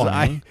because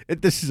horrifying.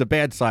 this is a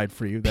bad side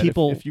for you. That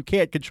People- if you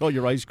can't control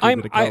your ice cream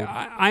with a cone.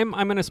 I'm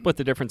going to split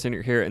the difference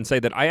in here and say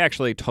that I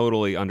actually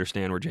totally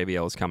understand where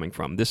JBL is coming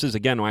from. This is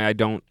again why I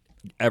don't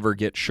ever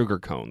get sugar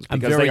cones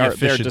because very they're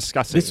efficient.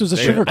 disgusting. This was a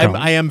sugar cone.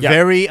 I am Yeah.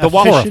 very The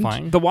waffle-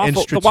 efficient the and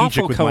waffle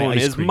strategic with my cone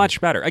ice is cream. much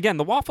better. Again,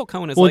 the waffle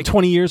cone is Well, like in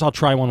 20 years, I'll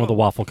try one with a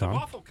waffle the cone.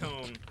 waffle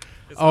cone.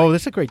 Is Oh, like,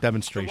 that's a great the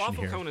demonstration waffle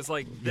here. cone is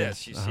like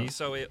Yes, this. You see,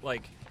 so it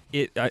like.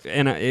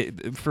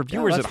 For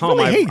viewers that's at home,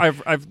 really-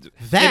 I've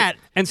That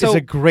and is a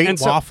great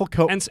so, waffle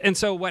cone. And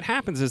so what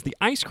happens is the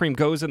ice cream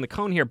goes in the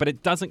cone here, but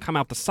it doesn't come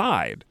out the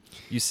side.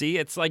 You see,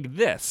 it's like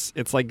this.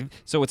 It's like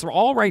so. It's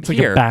all right It's like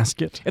here. a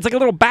basket. It's like a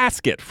little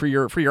basket for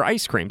your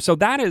ice cream. So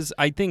that is,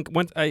 I think,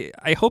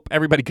 I hope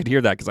everybody could hear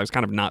that because I was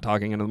kind of not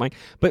talking into the mic.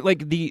 But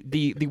like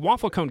the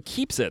waffle cone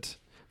keeps it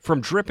from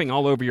dripping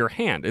all over your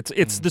hand.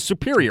 It's the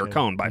superior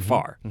cone by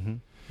far.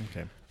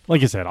 Okay.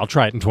 Like I said, I'll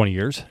try it in 20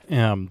 years.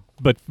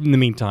 But in the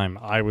meantime,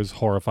 I was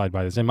horrified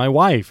by this. And my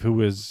wife, who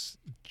was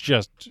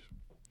just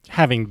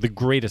having the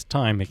greatest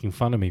time making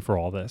fun of me for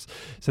all this,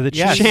 so that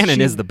Yes. Shannon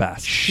she, is the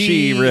best.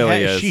 She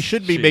really is. She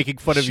should be making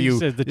fun of she you.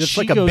 said that It's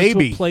she like a goes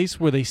baby. to a place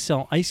where they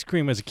sell ice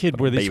cream as a kid,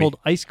 where they baby. sold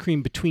ice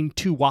cream between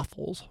two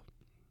waffles.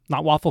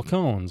 Not waffle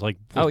cones, like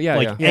Oh yeah,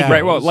 like yeah. Egos.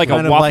 Right. Well, like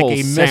Kind a of waffle like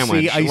a messy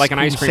sandwich, ice like an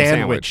ice cream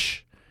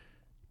sandwich.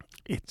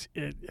 It's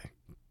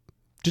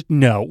just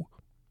no,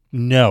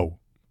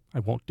 I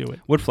won't do it.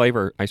 What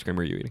flavor ice cream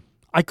were you eating?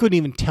 I couldn't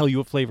even tell you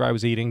what flavor I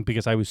was eating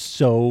because I was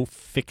so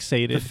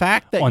fixated The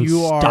fact that on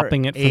you are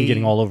stopping it from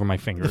getting all over my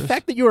The fingers.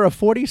 fact that you were a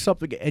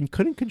 40-something and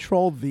couldn't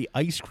control the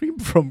ice cream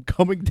from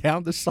coming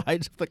down the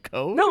sides of the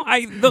cone. No,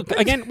 I look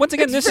again. Once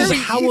again, It's this is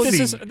very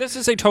easy. this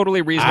is a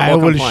totally reasonable. I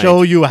will complaint.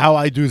 show you how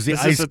I do the This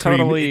ice is a cream.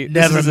 totally It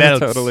never this is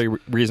melts. a totally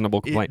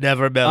reasonable complaint. It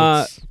never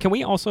melts. Can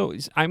we also?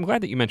 I'm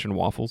glad that you mentioned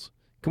waffles.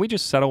 Can we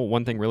just settle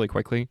one thing really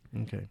quickly?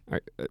 Okay. All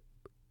right,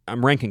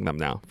 I'm ranking them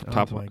now. From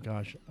top Oh of my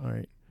gosh. All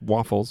right.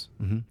 waffles,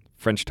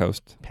 French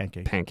toast,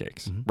 Pancakes.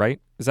 pancakes. Right?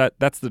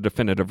 That's the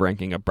definitive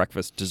ranking of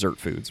breakfast dessert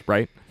foods,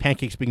 right?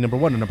 Pancakes being number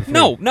 1 or number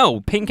 3? No,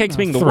 pancakes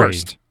being the 3.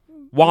 worst.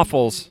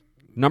 Waffles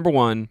number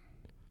 1,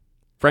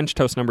 French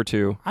toast number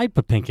 2. I'd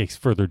put pancakes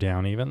further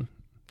down even.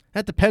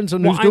 That depends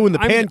on who's doing the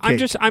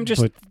pancakes.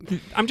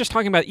 I'm just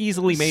talking about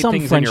easily made Some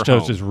things French in your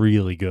toast home. is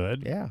really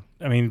good. Yeah.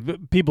 I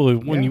mean, people who,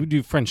 when Yeah. you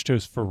do French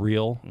toast for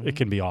real, it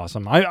can be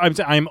awesome.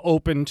 I'm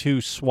open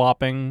to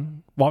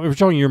swapping. Well, if we're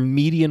talking your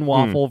median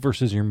waffle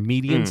versus your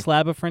median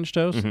slab of French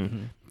toast,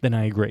 then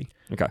I agree.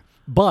 Okay.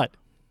 But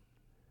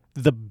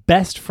the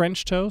best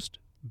French toast,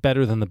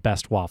 better than the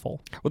best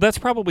waffle. Well, that's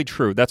probably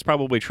true.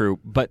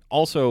 But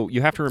also,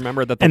 you have to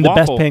remember that the And the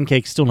waffle, best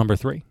pancakes still number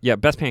 3. yeah,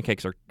 best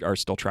pancakes are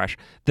still trash.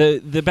 The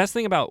best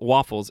thing about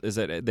waffles is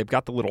that they've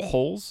got the little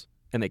holes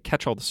and they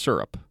catch all the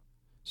syrup.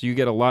 So you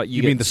get a lot.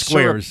 You mean get the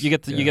syrup, squares? You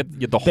get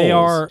the holes. They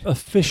are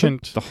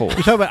efficient. the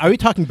holes. Are we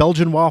talking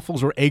Belgian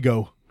waffles or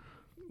Eggo?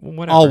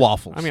 Whatever. All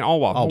waffles. I mean, all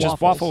waffles. All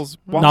Just waffles.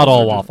 waffles. Not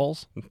all are just-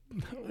 waffles.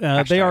 They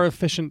Hashtag. are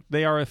efficient.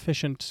 They are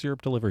efficient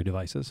syrup delivery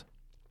devices.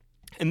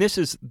 And this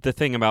is the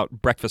thing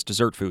about breakfast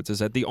dessert foods is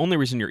that the only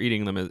reason you're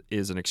eating them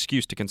is an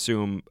excuse to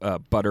consume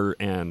butter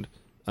and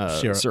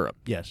syrup.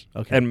 Yes.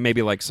 Okay. And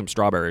maybe like some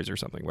strawberries or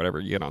something, whatever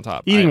you get on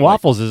top. Eating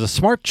waffles is a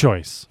smart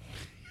choice.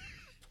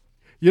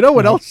 You know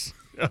what else?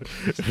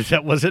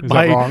 Was it Is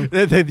my? that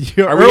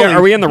wrong?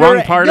 Are we in the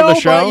wrong part of the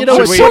show? You know,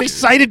 Should I'm we- so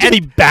excited to be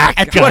back,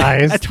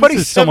 guys. At This 27,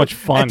 is so much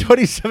fun. At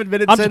 27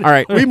 minutes I'm- in, all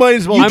right. we might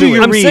as well You do do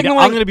your it. read.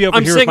 I'm going to be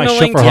over here with my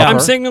chauffeur. I'm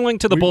signaling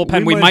to the bullpen.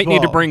 we We might might as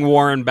need to well. bring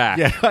Warren back.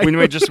 Yeah, we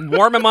might just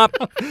warm him up.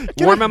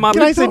 Warm him up.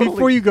 Can I say Totally.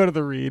 before you go to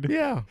the read?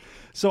 Yeah.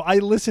 So I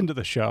listened to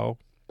the show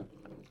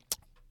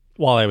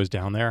while I was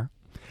down there,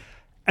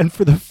 and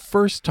for the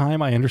first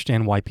time, I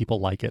understand why people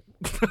like it.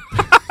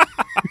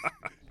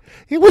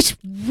 It was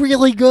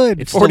really good.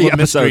 It's 40 still a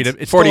mystery episodes.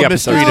 to- it's 40 still a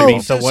mystery to episodes.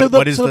 me. So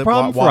what is the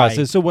problem for why? us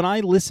is, so when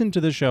I listen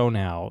to the show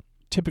now,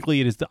 typically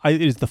it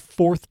is the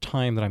fourth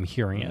time that I'm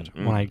hearing it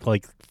when I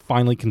like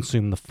finally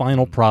consume the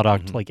final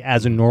product, like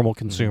as a normal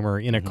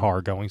consumer in a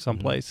car going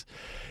someplace.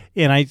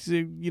 And I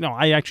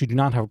actually do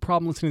not have a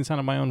problem listening to the sound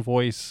of my own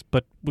voice,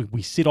 but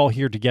we sit all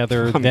here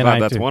together. I'm then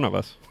glad that's one of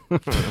us.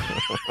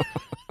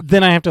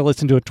 Then I have to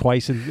listen to it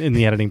twice in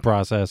the editing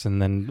process,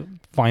 and then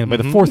finally,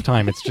 by the fourth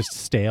time, it's just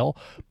stale.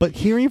 But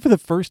hearing it for the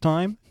first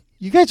time,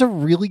 you guys are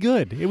really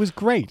good. It was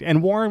great,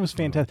 and Warren was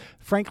fantastic.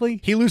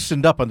 Frankly, He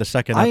loosened up on the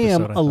second I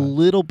episode. am a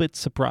little bit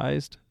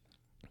surprised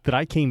that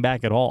I came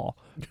back at all,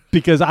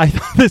 because I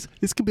thought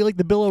this could be like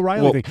the Bill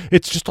O'Reilly thing.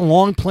 It's just a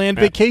long planned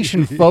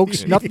vacation,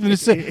 folks. Nothing to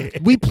say.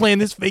 We planned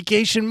this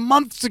vacation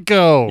months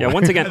ago. Yeah.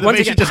 Once again,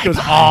 It just goes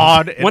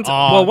on and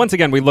on. once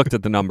again, we looked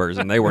at the numbers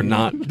and they were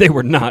not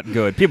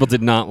good. People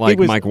did not like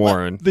was- Mike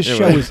Warren. The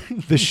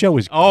show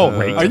is Oh,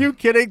 great. are you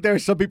kidding? There are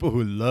some people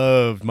who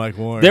loved Mike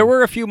Warren. There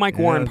were a few Mike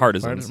Warren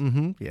partisans.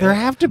 Mm-hmm. Yeah. There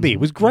have to be. It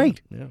was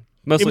great. Yeah.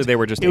 Mostly It was- they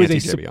were just it was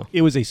anti-JBL.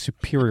 it was a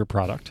superior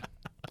product.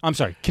 I'm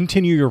sorry.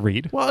 Continue your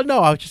read. Well, no,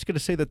 I was just going to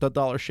say that the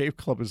Dollar Shave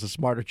Club is a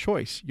smarter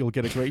choice. You'll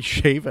get a great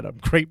shave at a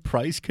great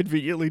price,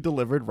 conveniently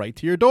delivered right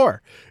to your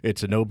door.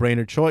 It's a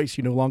no-brainer choice.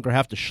 You no longer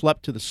have to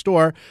schlep to the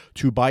store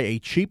to buy a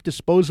cheap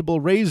disposable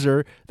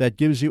razor that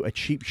gives you a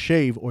cheap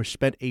shave or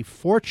spend a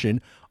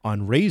fortune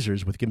on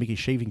razors with gimmicky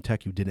shaving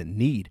tech you didn't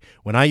need.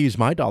 When I use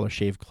my Dollar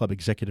Shave Club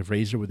executive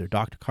razor with their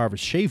Dr. Carver's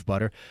shave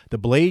butter, the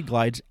blade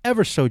glides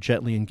ever so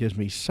gently and gives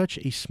me such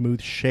a smooth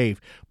shave.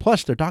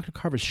 Plus, their Dr.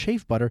 Carver's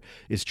shave butter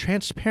is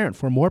transparent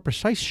for a more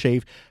precise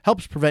shave,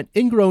 helps prevent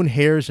ingrown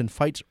hairs, and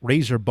fights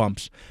razor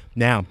bumps.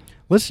 Now,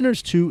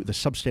 listeners to the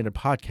Substandard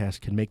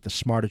podcast can make the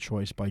smarter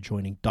choice by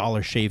joining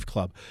Dollar Shave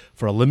Club.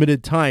 For a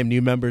limited time,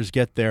 new members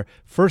get their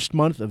first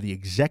month of the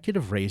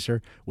executive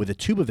razor with a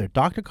tube of their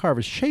Dr.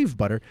 Carver's shave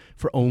butter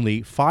for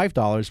only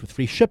 $5 with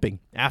free shipping.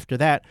 After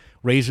that,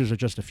 razors are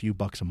just a few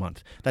bucks a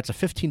month. That's a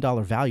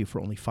 $15 value for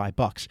only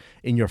 $5.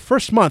 In your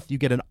first month, you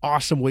get an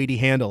awesome weighty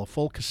handle, a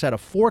full cassette of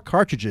 4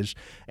 cartridges,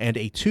 and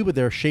a tube of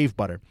their shave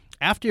butter.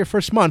 After your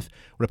first month,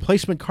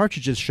 replacement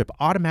cartridges ship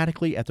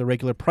automatically at the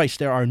regular price.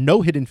 There are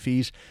no hidden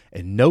fees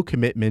and no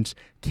commitments.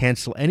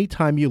 Cancel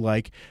anytime you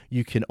like.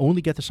 You can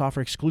only get this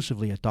offer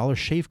exclusively at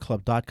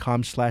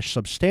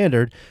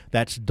dollarshaveclub.com/substandard.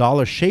 That's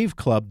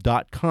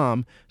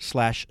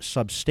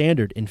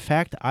dollarshaveclub.com/substandard. In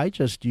fact, I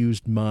just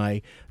used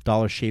my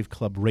Dollar Shave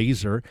Club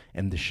razor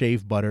and the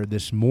shave butter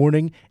this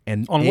morning.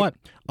 And On what?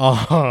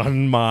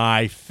 On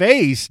my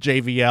face,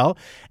 JVL.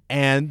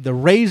 And the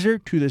razor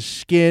to the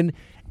skin,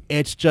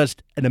 it's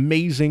just an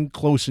amazing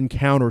close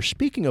encounter.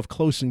 Speaking of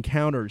close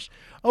encounters,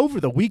 over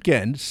the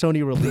weekend,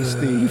 Sony released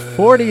the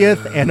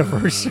 40th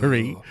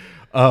anniversary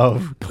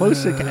of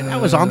Close Encounters. That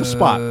was on the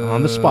spot.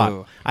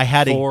 I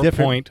had a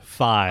different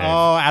 4.5.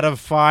 Oh, out of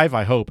 5,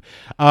 I hope.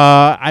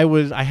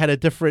 I had a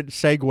different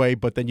segue,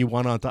 but then you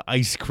went on to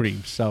ice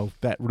cream, so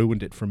that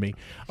ruined it for me.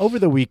 Over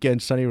the weekend,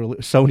 Sony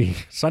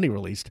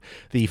released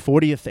the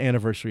 40th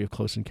anniversary of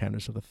Close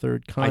Encounters of the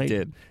Third Kind. I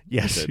did.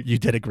 Yes, you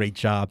did a great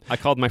job. I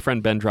called my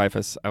friend Ben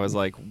Dreyfuss. I was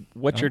like,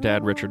 "What's your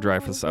dad, Richard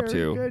Dreyfuss, up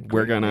to? Good,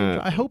 We're great.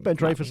 gonna." I hope Ben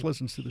Dreyfuss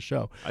listens to the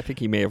show. I think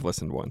he may have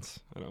listened once.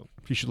 I don't.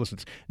 You should listen.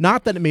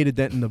 Not that it made a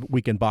dent in the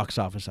weekend box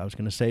office. I was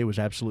going to say it was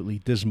absolutely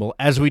dismal,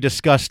 as we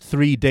discussed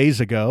 3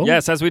 days ago.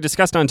 Yes, as we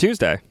discussed on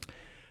Tuesday.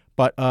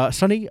 But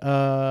Sonny,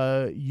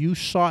 you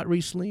saw it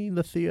recently in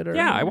the theater.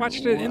 Yeah, I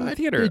watched it in the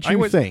theater. What did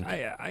you think?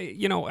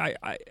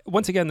 I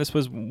once again, this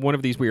was one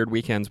of these weird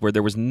weekends where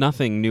there was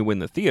nothing new in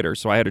the theater,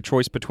 so I had a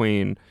choice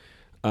between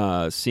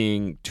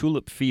seeing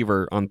Tulip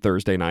Fever on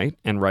Thursday night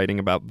and writing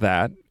about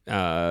that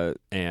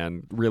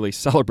and really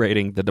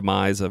celebrating the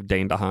demise of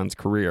Dane DeHaan's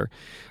career,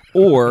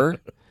 or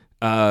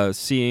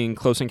seeing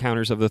Close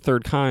Encounters of the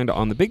Third Kind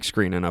on the big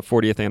screen in a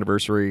 40th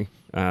anniversary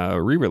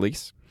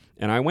re-release.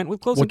 And I went with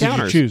Close Encounters.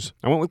 What did you choose?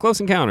 I went with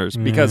Close Encounters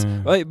because,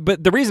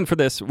 but the reason for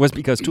this was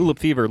because Tulip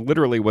Fever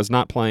literally was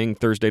not playing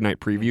Thursday night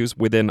previews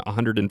within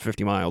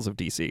 150 miles of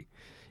DC.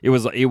 It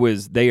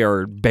was. They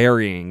are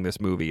burying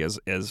this movie as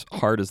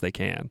hard as they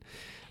can,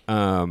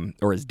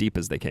 or as deep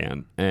as they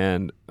can,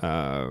 and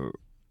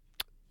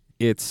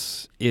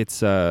it's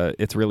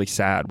really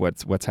sad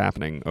what's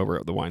happening over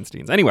at the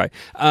Weinsteins. Anyway,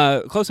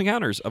 Close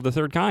Encounters of the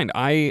Third Kind.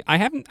 I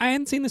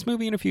hadn't seen this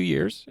movie in a few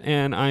years,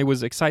 and I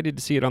was excited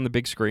to see it on the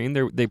big screen.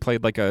 They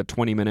played like a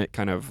 20-minute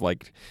kind of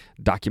like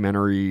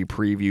documentary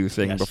preview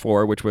thing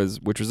before, which was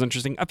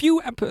interesting. A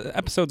few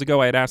episodes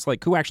ago, I had asked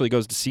like who actually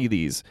goes to see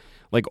these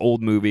like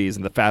old movies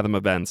and the Fathom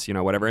events,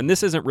 whatever. And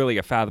this isn't really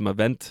a Fathom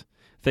event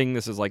thing.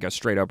 This is like a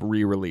straight up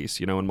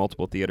re-release, in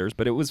multiple theaters.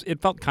 But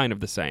it felt kind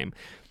of the same.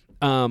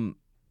 I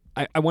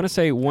want to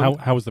say one.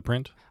 How was the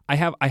print? I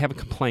have a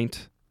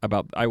complaint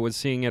about. I was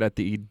seeing it at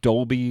the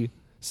Dolby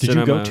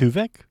Cinema. Did you go to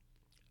Vic?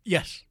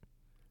 Yes.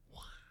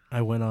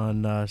 I went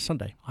on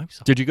Sunday.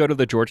 Did you go to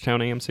the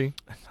Georgetown AMC?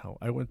 No,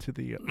 I went to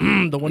the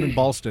the one in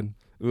Ballston.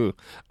 Ooh.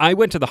 I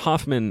went to the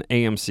Hoffman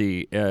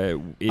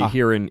AMC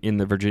here in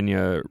the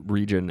Virginia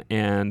region,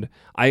 and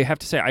I have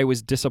to say I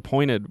was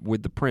disappointed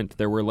with the print.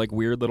 There were like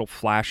weird little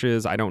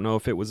flashes. I don't know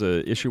if it was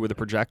an issue with the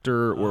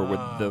projector or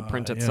with the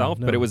print itself,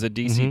 but it was a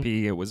DCP.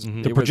 Mm-hmm. It was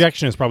the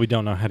projectionists probably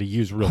don't know how to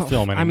use real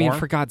film anymore. I mean,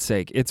 for God's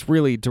sake, it's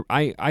really.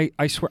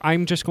 I swear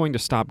I'm just going to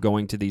stop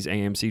going to these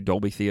AMC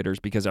Dolby theaters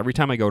because every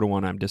time I go to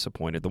one, I'm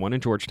disappointed. The one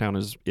in Georgetown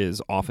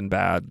is often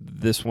bad.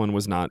 This one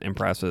was not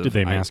impressive. Did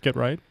they mask it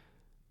right?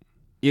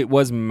 It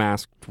was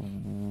masked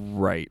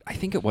right. I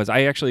think it was.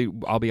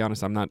 I'll be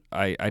honest,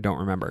 I don't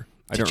remember.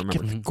 I don't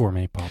remember. Get the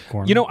gourmet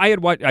popcorn.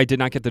 I did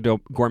not get the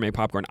gourmet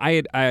popcorn.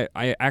 I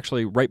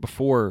actually right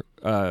before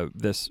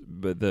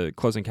the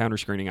Close Encounter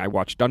screening, I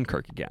watched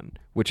Dunkirk again,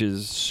 which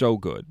is so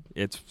good.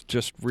 It's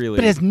just really.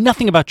 But it has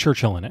nothing about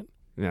Churchill in it.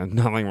 Yeah,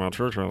 nothing about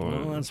Churchill.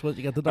 Well, that's what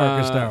you got the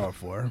Darkest Hour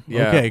for.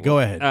 Yeah. Okay, go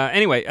ahead.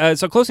 Anyway,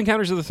 so Close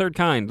Encounters of the Third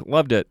Kind,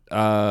 loved it.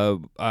 I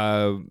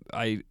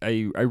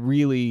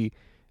really.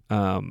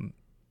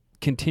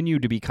 Continue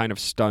to be kind of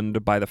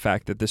stunned by the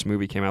fact that this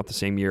movie came out the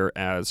same year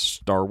as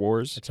Star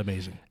Wars. It's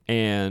amazing.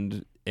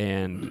 And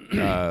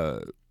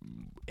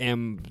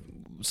am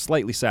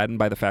slightly saddened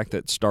by the fact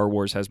that Star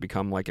Wars has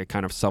become like a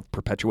kind of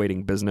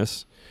self-perpetuating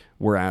business,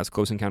 whereas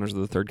Close Encounters of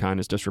the Third Kind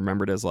is just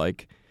remembered as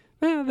like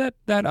that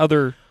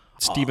other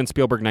Steven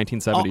Spielberg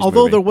 1970s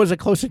Although movie. there was a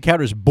Close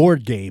Encounters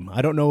board game.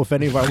 I don't know if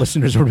any of our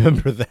listeners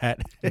remember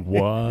that.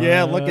 What?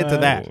 Yeah, look into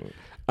that.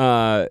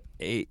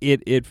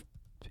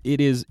 It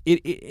is,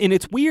 and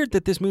it's weird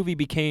that this movie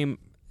became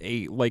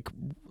a like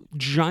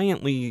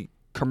giantly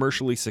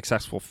commercially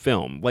successful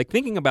film. Like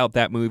thinking about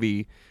that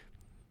movie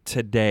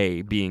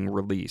today being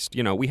released,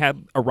 we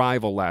had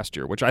Arrival last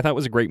year, which I thought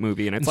was a great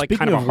movie, and it's like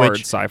kind of a hard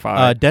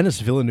sci-fi. Dennis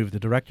Villeneuve, the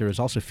director, is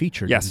also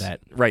featured in that.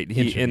 Right.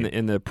 He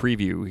in the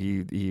preview,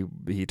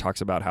 he talks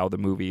about how the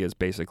movie is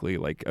basically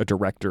like a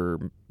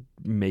director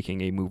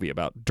making a movie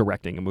about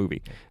directing a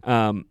movie.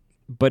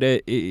 But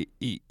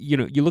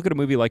you look at a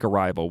movie like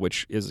Arrival,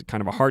 which is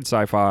kind of a hard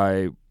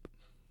sci-fi,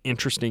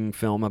 interesting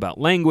film about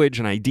language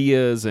and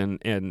ideas and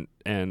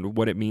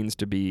what it means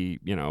to be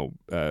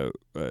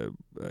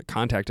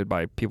contacted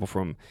by people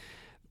from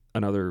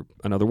another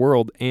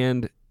world,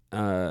 and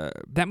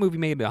that movie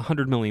made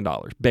 $100 million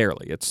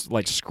barely. It's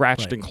like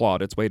scratched and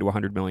clawed its way to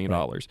 $100 million.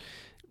 Right.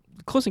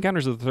 Close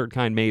Encounters of the Third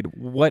Kind made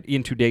what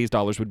in today's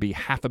dollars would be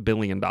 $500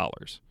 million.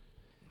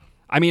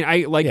 I mean,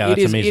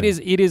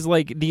 it is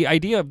like the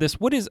idea of this.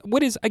 What is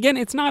again?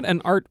 It's not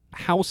an art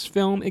house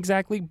film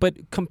exactly,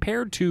 but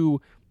compared to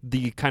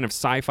the kind of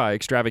sci-fi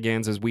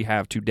extravaganzas we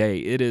have today,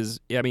 it is.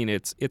 I mean,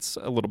 it's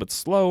a little bit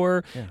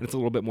slower. Yeah. And it's a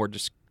little bit more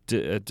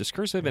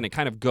discursive, and it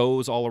kind of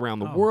goes all around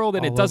the world,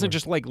 and it doesn't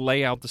just like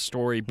lay out the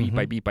story beat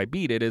by beat by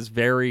beat. It is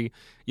very,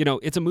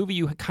 it's a movie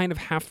you kind of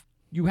have.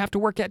 You have to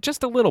work at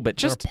just a little bit,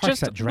 just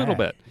a little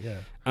bit,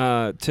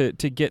 to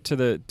get to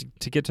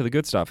the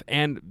good stuff.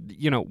 And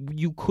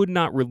you could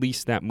not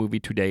release that movie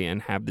today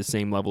and have the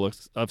same level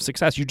of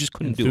success. You just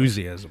couldn't do it.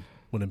 Enthusiasm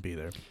wouldn't be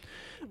there.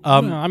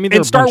 I mean,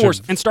 and Star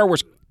Wars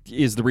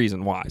is the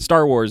reason why.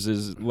 Star Wars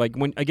is like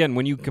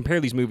when you compare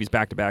these movies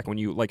back to back, when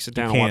you like sit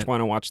down and watch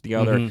one and watch the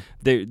other,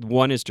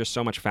 one is just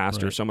so much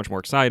faster, so much more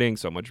exciting,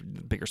 so much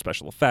bigger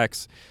special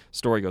effects.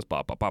 Story goes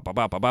bop bop bop bop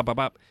bop bop bop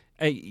bop.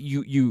 Hey,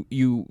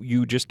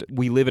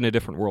 we live in a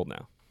different world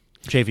now.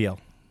 JVL.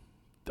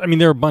 I mean,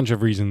 there are a bunch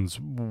of reasons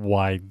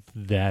why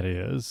that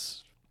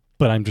is,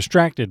 but I'm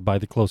distracted by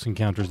the Close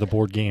Encounters, the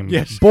board game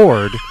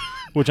board,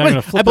 which I'm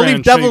going to flip around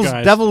and show you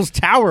guys. Devil's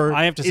Tower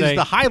I have to say, is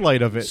the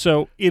highlight of it.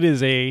 So it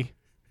is a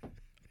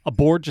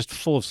board just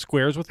full of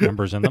squares with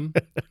numbers in them.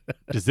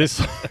 Does this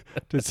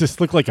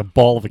look like a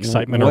ball of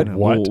excitement or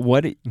what?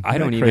 What? I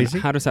don't even.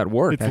 How does that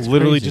work? It's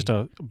literally just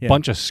a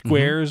bunch of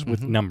squares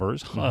with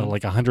numbers,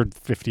 like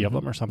 150 of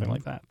them or something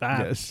like that.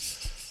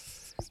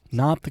 That's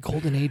not the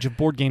golden age of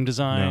board game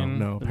design.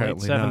 No,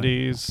 apparently late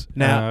 70s.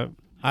 Now,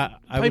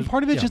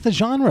 part of it's just the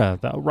genre,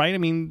 though, right? I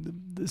mean,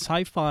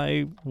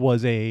 sci-fi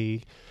was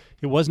It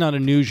was not a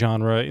new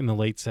genre in the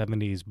late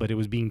 70s, but it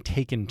was being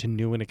taken to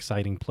new and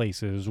exciting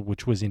places,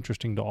 which was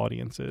interesting to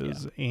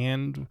audiences. Yeah.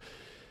 And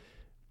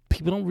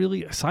people don't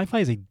really... Sci-fi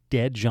is a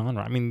dead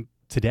genre. I mean,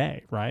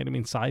 today, right? I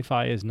mean,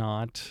 sci-fi is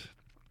not...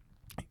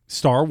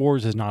 Star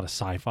Wars is not a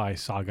sci-fi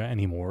saga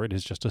anymore. It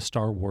is just a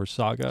Star Wars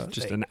saga. It's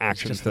just an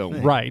action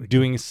film. Right.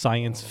 Doing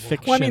science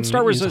fiction well, I mean,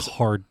 Star Wars is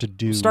hard to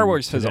do. Star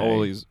Wars today.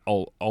 has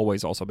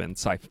always also been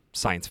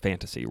science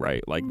fantasy,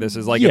 right? Like, this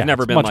is like, it's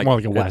never been much more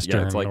like a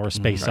Western or a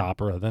space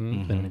opera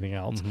than anything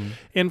else.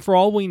 And for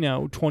all we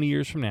know, 20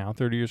 years from now,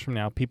 30 years from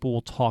now, people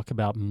will talk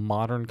about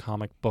modern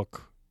comic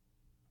book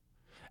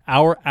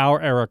our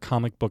era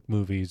comic book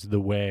movies the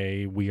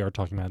way we are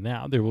talking about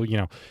now. There will,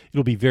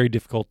 it'll be very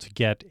difficult to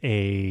get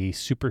a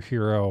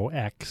superhero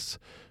X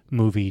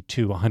movie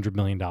to $100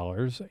 million,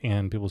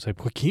 and people say,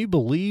 well, can you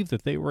believe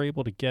that they were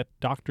able to get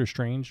Doctor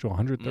Strange to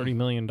 $130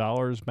 million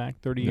back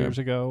 30 years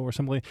ago or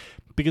something?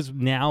 Because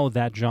now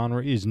that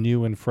genre is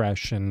new and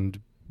fresh and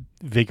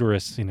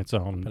vigorous in its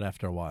own but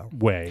after a while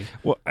way.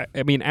 Well,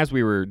 I mean, as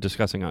we were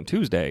discussing on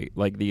Tuesday,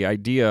 like the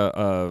idea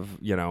of,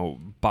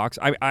 box,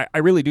 I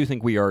really do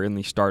think we are in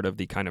the start of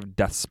the kind of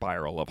death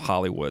spiral of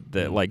Hollywood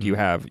that like you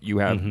have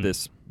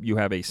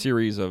a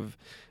series of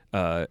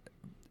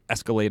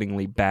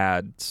escalatingly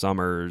bad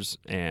summers,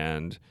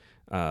 and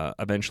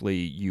eventually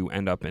you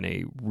end up in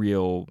a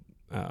real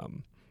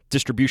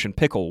distribution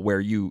pickle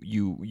where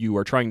you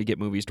are trying to get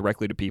movies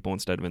directly to people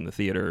instead of in the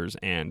theaters,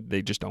 and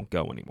they just don't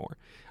go anymore.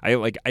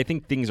 I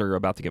think things are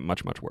about to get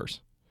much, much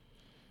worse.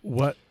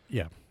 What?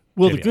 Yeah.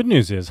 Well, the good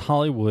news is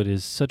Hollywood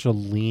is such a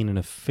lean and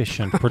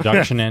efficient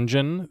production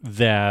engine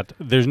that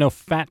there's no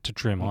fat to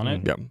trim on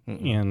it.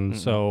 And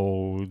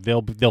so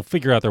they'll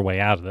figure out their way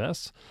out of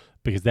this,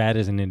 because that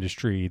is an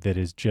industry that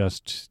is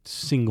just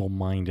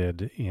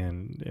single-minded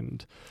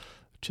and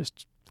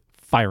just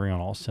firing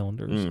on all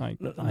cylinders.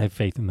 I have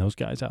faith in those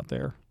guys out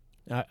there.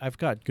 I've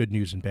got good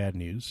news and bad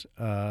news.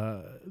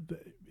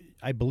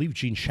 I believe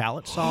Gene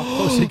Shalit saw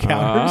Close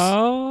Encounters.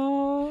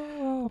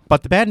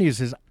 But the bad news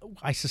is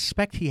I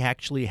suspect he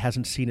actually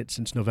hasn't seen it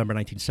since November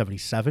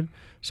 1977,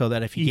 so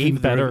that if he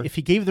gave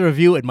the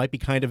review, it might be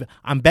kind of...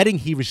 I'm betting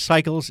he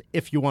recycles.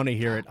 If you want to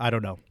hear it, I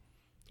don't know.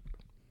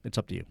 It's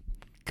up to you.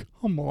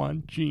 Come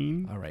on,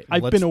 Gene. All right,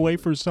 I've been away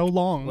for so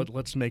long.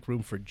 Let's make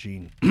room for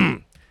Gene.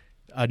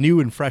 A new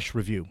and fresh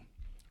review.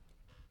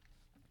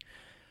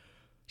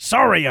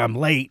 Sorry I'm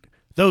late.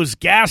 Those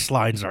gas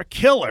lines are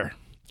killer.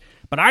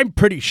 But I'm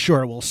pretty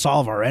sure we'll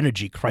solve our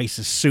energy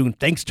crisis soon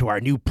thanks to our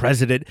new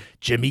president,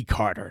 Jimmy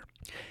Carter.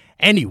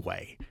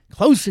 Anyway,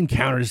 Close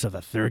Encounters of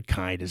the Third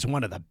Kind is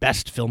one of the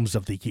best films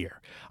of the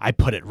year. I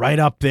put it right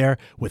up there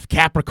with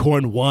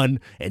Capricorn 1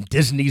 and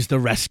Disney's The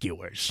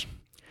Rescuers.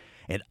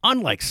 And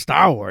unlike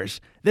Star Wars,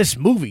 this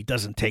movie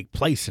doesn't take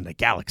place in a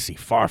galaxy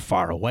far,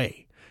 far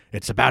away.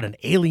 It's about an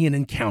alien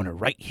encounter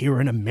right here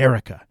in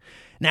America.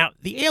 Now,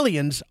 the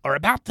aliens are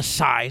about the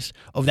size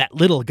of that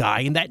little guy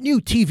in that new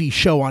TV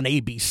show on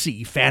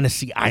ABC,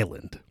 Fantasy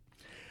Island.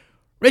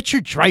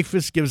 Richard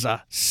Dreyfuss gives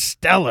a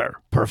stellar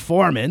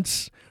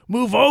performance.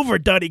 Move over,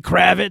 Duddy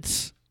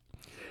Kravitz.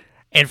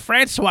 And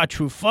Francois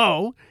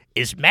Truffaut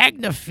is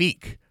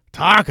magnifique.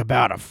 Talk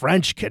about a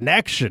French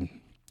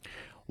connection.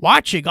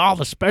 Watching all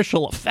the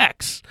special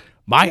effects,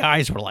 my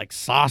eyes were like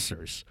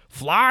saucers,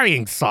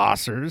 flying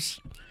saucers.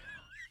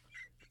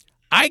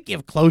 I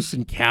give Close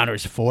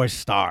Encounters 4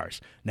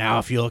 stars. Now,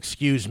 if you'll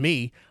excuse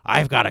me,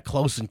 I've got a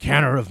close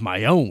encounter of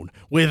my own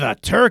with a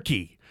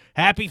turkey.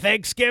 Happy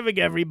Thanksgiving,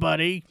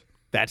 everybody.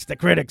 That's the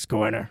Critics'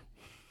 Corner.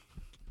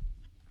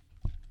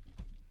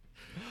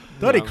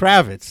 Duddy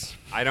Kravitz.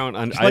 I don't.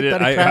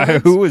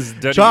 Kravitz? Who was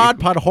Duddy? John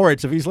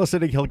Podhoretz. If he's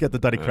listening, he'll get the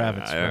Duddy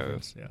Kravitz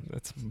reference. Yeah.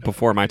 That's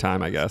before my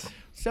time, I guess.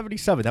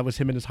 77. That was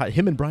him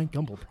and Brian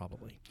Gumble,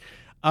 probably.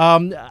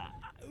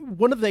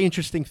 One of the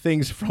interesting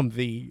things from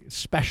the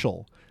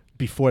special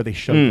before they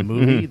showed the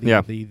movie,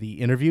 the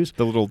interviews,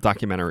 the little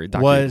documentary,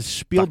 was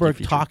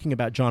Spielberg talking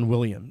about John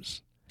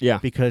Williams. Yeah,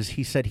 because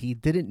he said he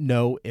didn't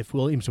know if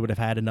Williams would have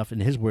had enough, in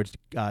his words,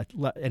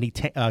 any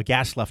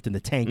gas left in the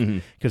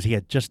tank because he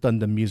had just done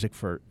the music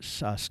for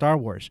Star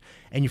Wars.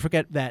 And you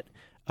forget that.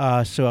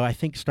 So I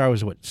think Star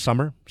Wars was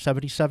summer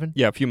 '77.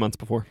 Yeah, a few months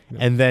before. Yeah.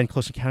 And then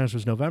Close Encounters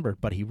was November,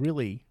 but he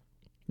really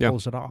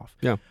pulls it off.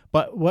 Yeah.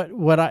 But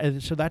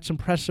so that's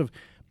impressive.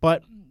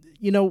 But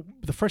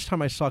the first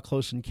time I saw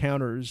Close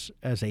Encounters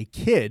as a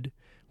kid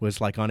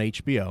was like on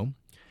HBO,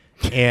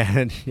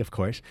 and of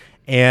course,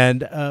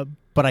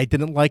 but I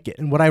didn't like it.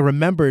 And what I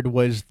remembered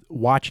was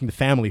watching the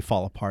family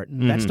fall apart,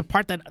 and that's the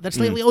part that's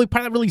the only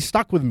part that really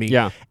stuck with me.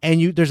 Yeah.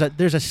 And there's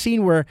a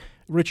scene where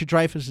Richard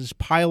Dreyfuss is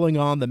piling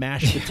on the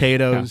mashed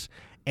potatoes,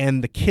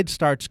 and the kid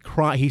starts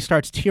crying. He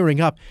starts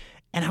tearing up.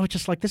 And I was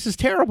just like, "This is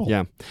terrible."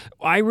 Yeah,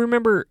 I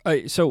remember.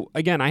 So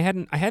again, I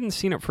hadn't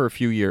seen it for a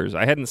few years.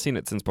 I hadn't seen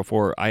it since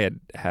before I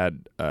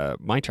had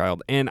my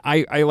child, and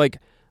I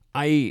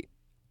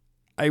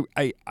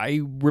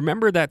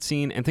remember that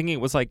scene and thinking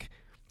it was like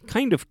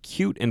kind of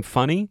cute and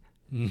funny.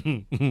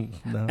 And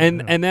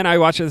then I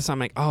watched this. I'm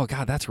like, oh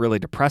god, that's really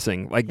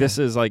depressing. Like this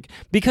is like,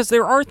 because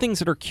there are things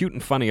that are cute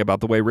and funny about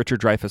the way Richard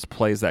Dreyfuss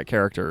plays that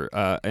character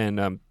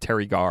and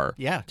Terry Garr.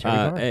 Yeah,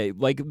 Terry Garr.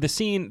 Like the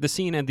scene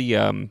at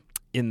the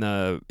in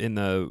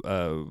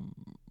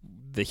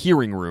the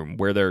hearing room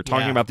where they're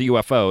talking about the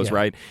UFOs,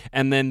 right?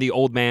 And then the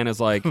old man is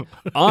like,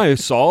 I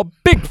saw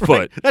Bigfoot.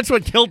 Right. That's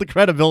what killed the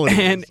credibility.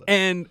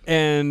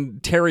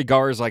 And Terry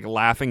Garr is like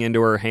laughing into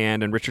her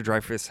hand, and Richard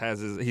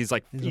Dreyfuss he's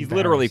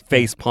literally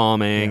face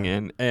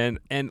palming,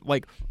 and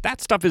like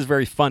that stuff is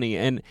very funny,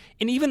 and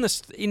even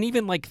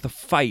like the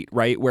fight,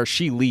 right, where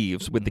she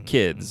leaves with the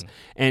kids,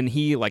 and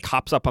he like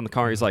hops up on the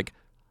car, he's like,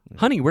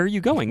 honey, where are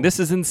you going?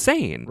 This is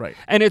insane. Right.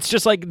 And it's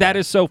just like, that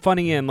is so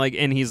funny. And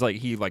he's like,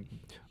 he like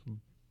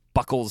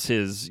buckles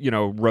his,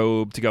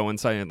 robe to go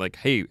inside and like,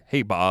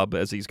 hey, Bob,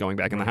 as he's going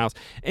back in the house.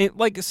 And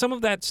like some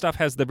of that stuff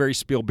has the very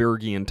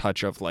Spielbergian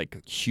touch of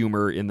like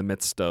humor in the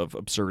midst of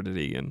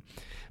absurdity.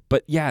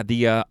 But yeah,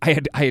 I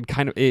had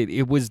kind of,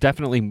 it was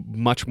definitely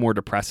much more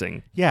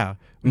depressing. Yeah.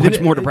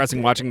 Much more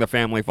depressing watching the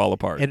family fall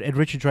apart. And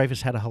Richard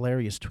Dreyfuss had a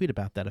hilarious tweet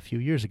about that a few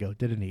years ago,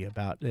 didn't he?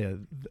 About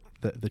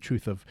the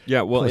truth of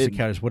Close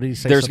Encounters. What did he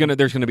say? There's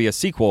gonna be a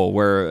sequel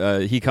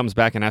where he comes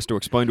back and has to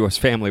explain to his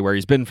family where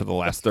he's been for the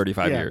last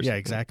 35 years. Yeah,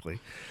 exactly.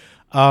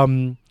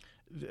 JVL.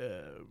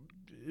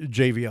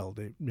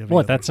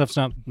 What? That stuff's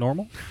not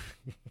normal?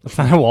 That's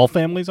not how all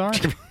families are?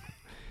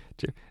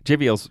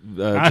 JVL's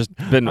just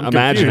been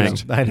imagining.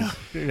 I know.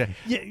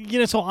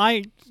 Yeah, so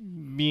I,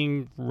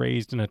 being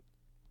raised in a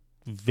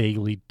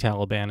vaguely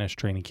Talibanish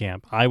training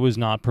camp, I was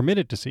not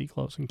permitted to see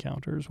Close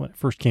Encounters when it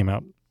first came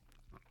out,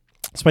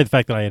 despite the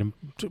fact that I had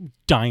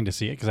dying to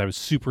see it because I was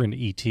super into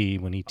E.T.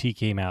 when E.T.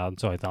 came out, and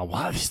so I thought,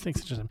 wow, these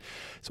things are just...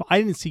 So I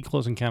didn't see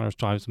Close Encounters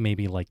until I was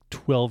maybe like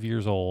 12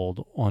 years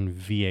old on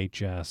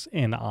VHS,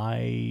 and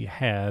I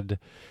had,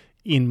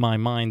 in my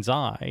mind's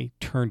eye,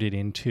 turned it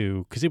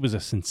into... Because it was a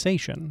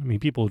sensation. I mean,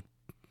 people...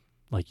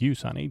 like you,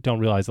 Sonny, don't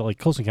realize that like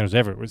Close Encounters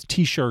everywhere. It was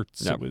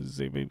T-shirts. Yep. It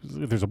was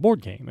there's a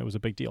board game. It was a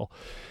big deal.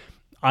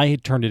 I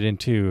had turned it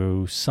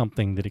into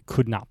something that it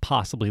could not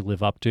possibly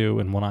live up to,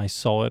 and when I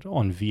saw it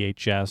on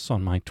VHS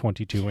on my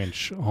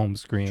 22-inch home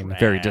screen,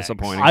 very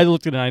disappointing. I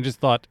looked at it and I just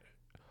thought,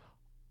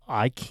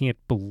 I can't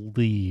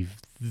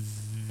believe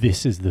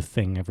this is the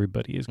thing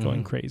everybody is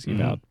going crazy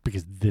about,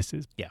 because this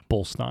is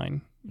Bullstein.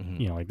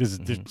 You know, like this is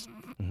just,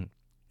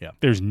 Yeah.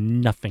 there's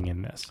nothing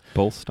in this.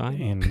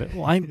 Bullstein.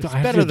 And I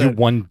have better to do than-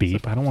 one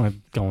beep. I don't want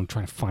to go and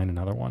try to find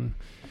another one.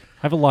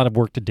 I have a lot of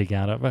work to dig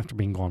out of after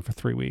being gone for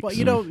 3 weeks. Well,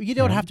 you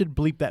don't have to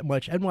bleep that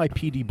much.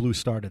 NYPD Blue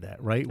started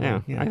that, right?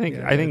 Yeah, Well,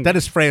 I think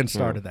Dennis Franz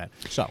started that.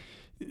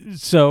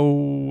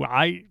 So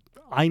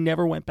I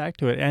never went back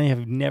to it, and I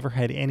have never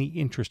had any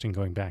interest in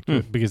going back to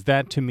it, because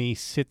that to me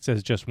sits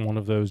as just one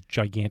of those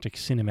gigantic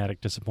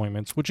cinematic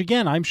disappointments, which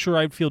again, I'm sure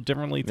I'd feel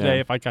differently today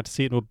if I got to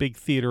see it in a big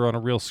theater on a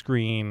real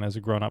screen as a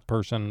grown-up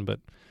person,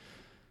 but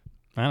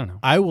I don't know.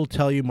 I will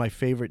tell you my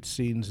favorite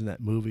scenes in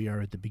that movie are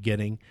at the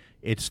beginning.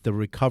 It's the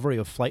recovery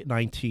of Flight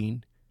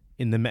 19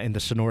 in the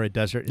Sonora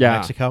Desert in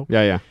Mexico.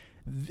 Yeah.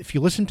 If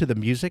you listen to the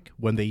music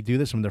when they do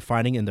this, when they're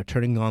fighting and they're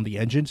turning on the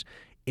engines,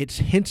 it's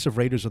hints of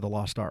Raiders of the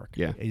Lost Ark.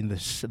 Yeah. In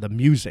the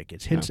music,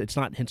 it's hints. It's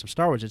not hints of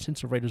Star Wars. It's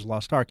hints of Raiders of the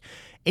Lost Ark,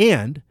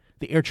 and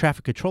the air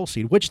traffic control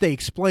scene, which they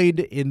explained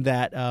in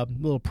that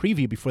little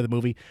preview before the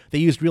movie. They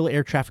used real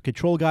air traffic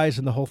control guys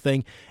in the whole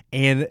thing,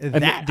 and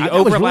that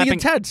was really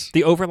intense.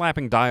 The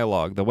overlapping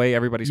dialogue, the way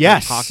everybody's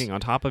talking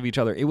on top of each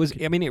other. It was.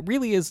 I mean, it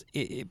really is.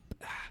 It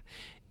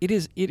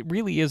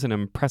really is an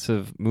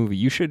impressive movie.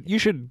 You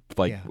should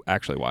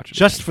actually watch it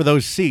just again. for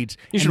those scenes.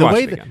 You should watch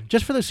it again.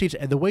 Just for those scenes,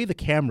 and the way the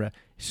camera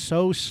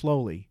so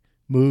slowly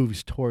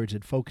moves towards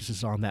and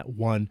focuses on that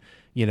one,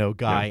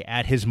 guy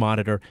at his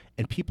monitor,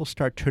 and people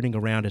start turning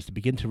around as they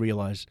begin to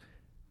realize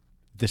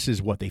this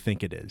is what they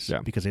think it is,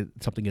 because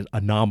something is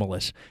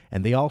anomalous,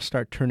 and they all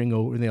start turning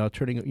over. And they are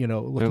turning, looking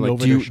like,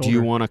 over their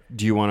shoulder.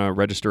 Do you want to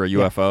register a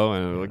UFO?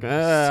 And they're like,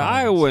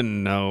 I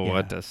wouldn't know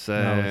what to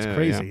say. No, it's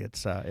crazy. Yeah.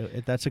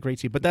 It's that's a great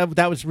scene. But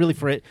that was really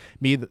for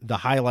me the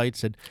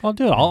highlights. And I'll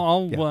do it.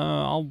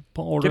 I'll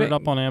order it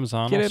up on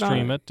Amazon. I'll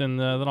stream it, and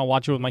then I'll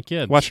watch it with my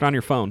kids. Watch it on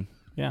your phone.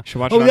 Yeah. You should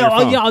watch it on your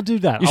phone. I'll do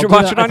that. You should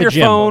watch it on your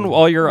phone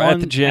while you're at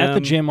the gym. At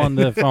the gym on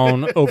the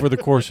phone over the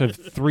course of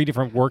 3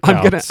 different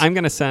workouts. I'm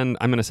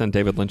gonna send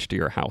David Lynch to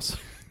your house.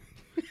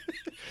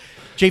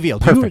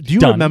 JVL, do you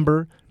Done.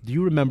 remember? Do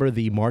you remember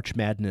the March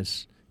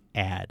Madness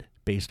ad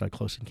based on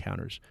Close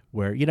Encounters,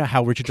 where you know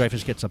how Richard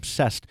Dreyfuss gets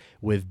obsessed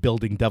with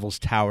building Devil's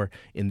Tower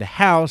in the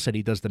house, and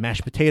he does the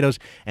mashed potatoes,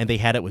 and they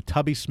had it with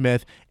Tubby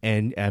Smith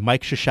and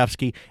Mike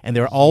Krzyzewski, and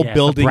they're all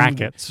building the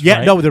brackets. Yeah,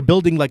 right? no, they're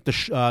building like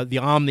the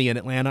Omni in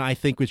Atlanta, I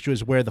think, which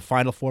was where the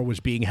Final Four was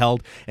being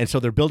held, and so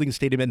they're building a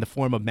stadium in the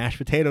form of mashed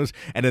potatoes,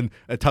 and then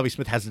Tubby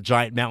Smith has a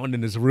giant mountain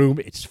in his room.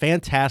 It's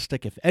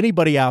fantastic. If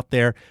anybody out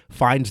there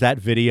finds that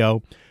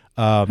video.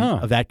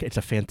 Of that, it's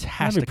a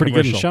fantastic. That'd be pretty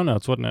commercial. good in show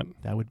notes, wouldn't it?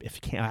 That would, if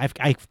you can't,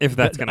 if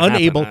that's going to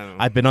happen.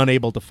 I've been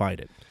unable to find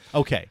it.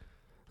 Okay.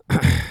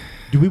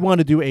 Do we want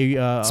to do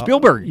a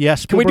Spielberg?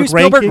 Yes. Can we do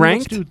Spielberg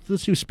ranking? ranked?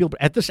 Let's do Spielberg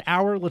at this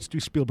hour. Let's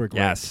do Spielberg.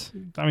 Yes.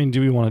 I mean,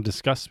 do we want to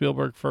discuss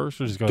Spielberg first,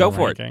 or just go? Go to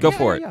for ranking? it. Go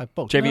for it. Yeah,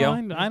 both.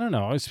 JVL. No, I don't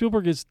know.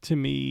 Spielberg is to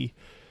me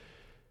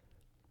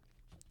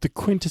the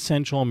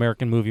quintessential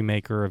American movie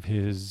maker of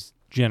his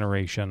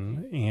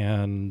generation,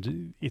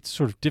 and it's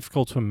sort of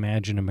difficult to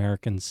imagine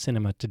American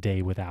cinema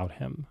today without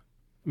him.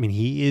 I mean,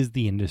 he is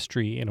the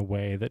industry in a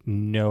way that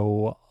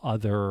no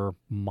other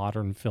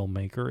modern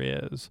filmmaker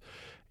is.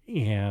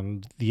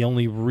 And the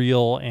only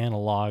real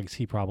analogs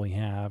he probably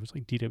has is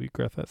like D.W.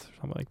 Griffith or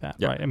something like that,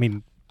 right? I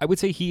mean, I would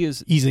say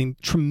he's a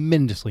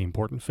tremendously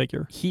important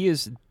figure. He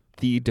is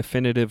the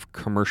definitive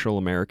commercial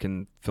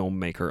American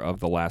filmmaker of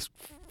the last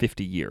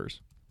 50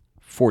 years,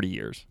 40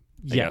 years.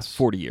 Yes,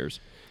 40 years.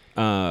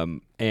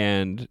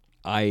 And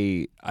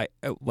I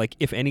like,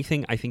 if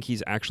anything, I think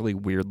he's actually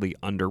weirdly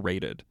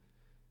underrated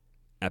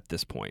at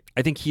this point.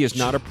 I think he is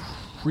not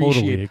appreciated.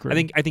 Totally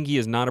agree. I think he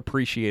is not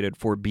appreciated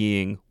for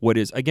being what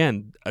is,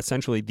 again,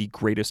 essentially the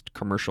greatest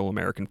commercial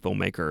American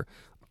filmmaker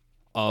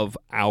of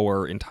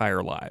our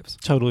entire lives.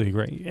 Totally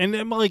agree. And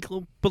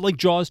but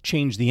Jaws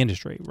changed the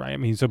industry, right? I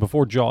mean, so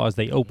before Jaws,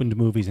 they opened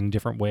movies in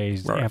different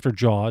ways. Right. After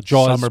Jaws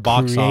Summer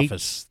box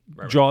office.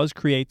 Jaws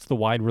creates the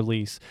wide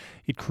release.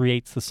 It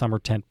creates the summer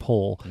tent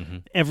pole. Mm-hmm.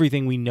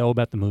 Everything we know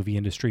about the movie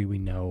industry, we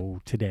know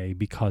today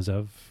because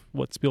of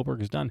what Spielberg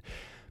has done.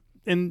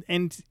 And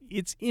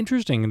it's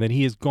interesting that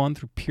he has gone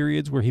through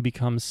periods where he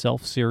becomes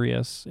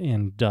self-serious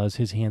and does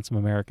his handsome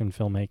American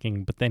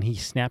filmmaking, but then he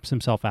snaps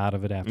himself out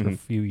of it after a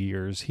few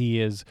years.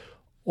 He is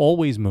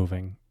always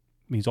moving.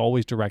 He's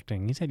always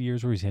directing. He's had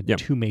years where he's had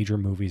 2 major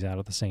movies out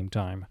at the same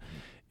time.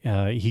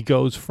 He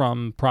goes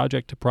from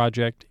project to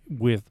project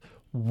with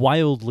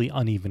wildly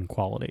uneven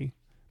quality.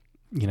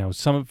 You know,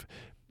 some of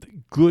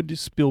good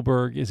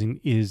Spielberg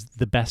is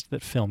the best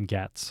that film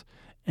gets.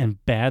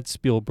 And bad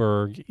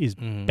Spielberg is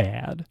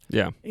bad.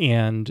 Yeah.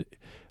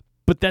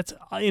 But that's,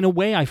 in a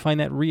way, I find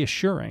that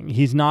reassuring.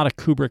 He's not a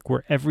Kubrick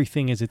where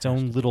everything is its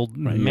own little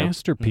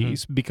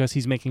masterpiece because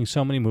he's making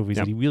so many movies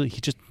that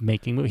he's just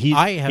making movies. He's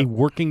a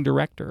working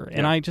director.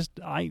 And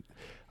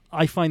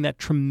I find that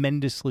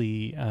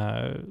tremendously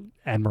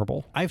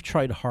admirable. I've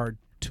tried hard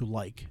to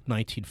like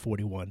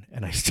 1941,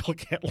 and I still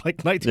can't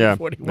like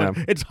 1941.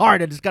 Yeah. It's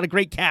hard, and it's got a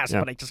great cast,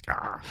 but I just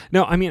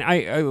No, I mean,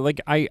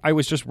 I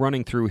was just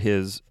running through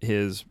his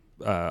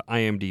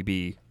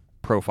IMDb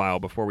profile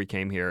before we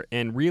came here,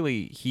 and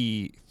really,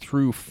 he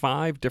through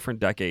 5 different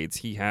decades,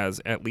 he has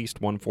at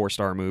least one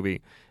 4-star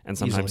movie, and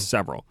sometimes Easily.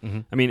 several.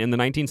 I mean, in the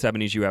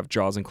 1970s, you have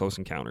Jaws and Close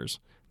Encounters.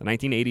 The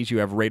 1980s, you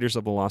have Raiders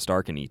of the Lost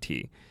Ark and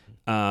E.T.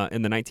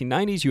 In the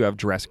 1990s, you have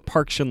Jurassic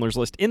Park, Schindler's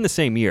List in the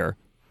same year,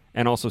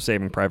 and also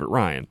Saving Private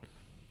Ryan.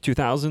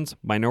 2000s,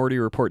 Minority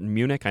Report in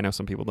Munich. I know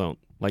some people don't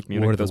like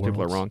Munich. War of the Those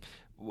people are Worlds.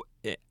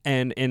 wrong.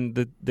 And in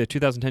the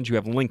 2010s, you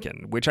have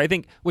Lincoln, which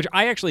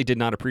I actually did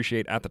not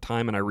appreciate at the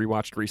time, and I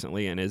rewatched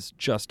recently, and is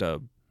just a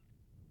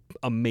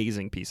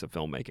amazing piece of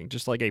filmmaking,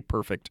 just like a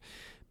perfect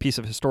piece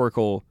of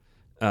historical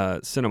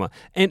cinema.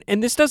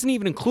 And this doesn't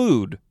even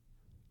include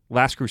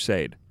Last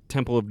Crusade,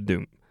 Temple of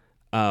Doom,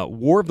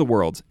 War of the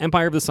Worlds,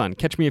 Empire of the Sun,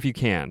 Catch Me If You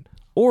Can,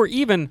 or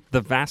even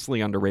the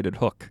vastly underrated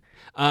Hook.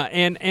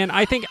 And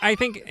I think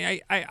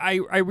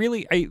I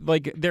really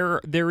like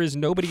there is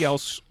nobody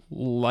else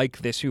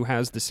like this who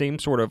has the same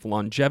sort of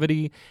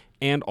longevity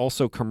and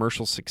also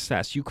commercial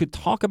success. You could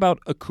talk about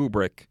a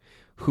Kubrick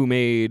who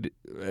made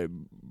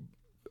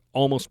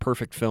almost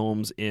perfect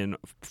films in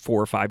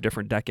 4 or 5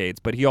 different decades,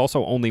 but he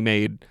also only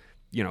made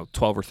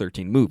 12 or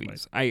 13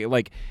 movies.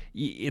 Right.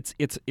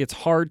 It's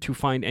hard to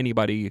find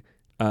anybody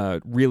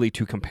really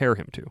to compare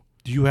him to.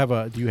 Do you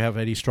have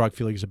any strong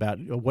feelings about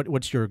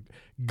what's your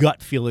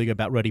gut feeling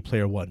about Ready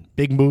Player One?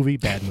 Big movie,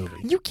 bad movie?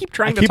 You keep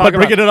trying to keep talk on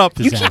bringing about, it up.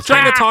 You keep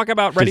trying to talk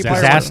about Ready Player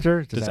One.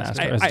 Disaster.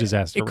 Disaster.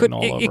 Disaster It written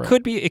all over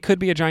it could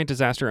be a giant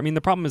disaster. I mean,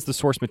 the problem is the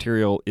source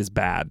material is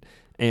bad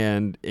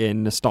and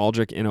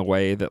nostalgic in a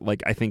way that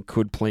I think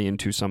could play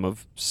into some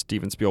of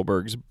Steven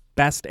Spielberg's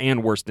best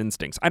and worst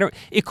instincts.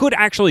 It could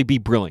actually be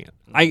brilliant.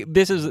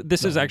 This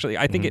is actually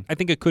I think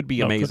it could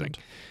be amazing.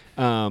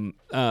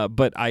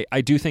 But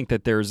I do think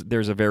that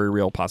there's a very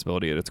real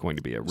possibility that it's going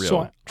to be a real.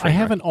 So I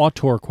have an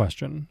auteur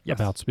question Yes.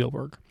 about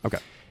Spielberg. Okay.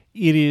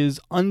 It is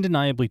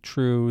undeniably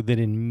true that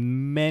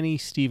in many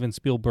Steven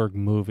Spielberg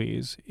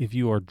movies, if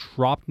you are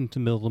dropped into the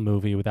middle of the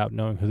movie without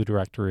knowing who the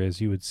director is,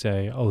 you would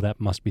say, "Oh,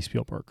 that must be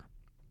Spielberg."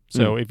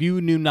 So if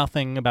you knew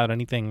nothing about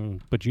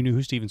anything, but you knew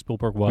who Steven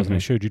Spielberg was, and I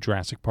showed you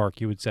Jurassic Park,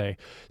 you would say,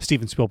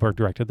 "Steven Spielberg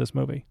directed this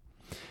movie."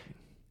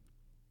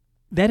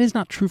 That is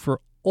not true for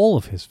all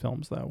of his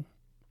films, though.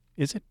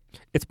 Is it?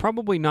 It's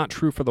probably not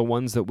true for the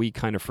ones that we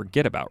kind of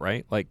forget about,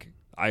 right?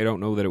 I don't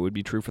know that it would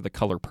be true for The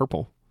Color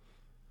Purple.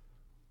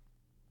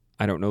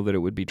 I don't know that it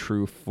would be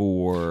true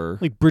for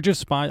Bridge of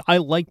Spies. I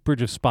like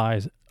Bridge of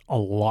Spies a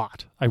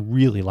lot. I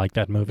really like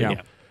that movie.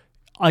 Yeah.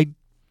 I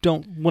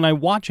don't. When I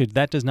watch it,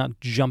 that does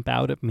not jump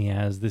out at me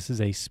as this is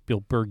a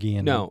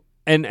Spielbergian. No,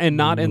 and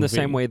not in the movie.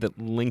 same way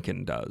that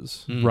Lincoln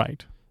does.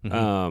 Right. So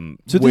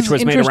So which this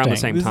was is made around the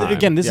interesting. same time.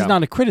 Again, this is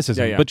not a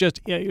criticism, Yeah. but just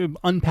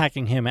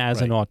unpacking him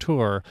as an Right.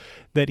 auteur,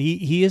 that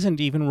he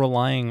isn't even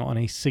relying on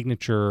a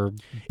signature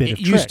bit It of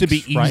used to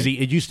be tricks, right? easy.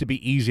 It used to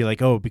be easy,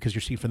 because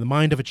you're seeing from the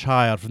mind of a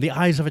child, from the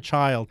eyes of a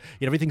child.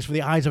 Everything's from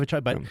the eyes of a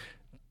child. But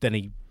then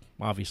he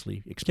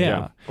obviously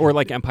expanded. Yeah. Or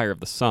Empire of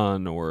the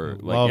Sun, or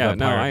Love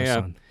Empire of the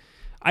Sun.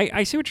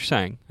 I see what you're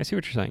saying.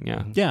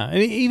 Yeah. Yeah, and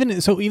even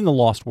The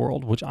Lost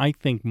World, which I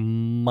think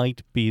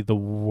might be the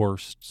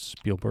worst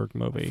Spielberg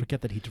movie.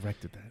 Forget that he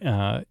directed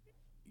that.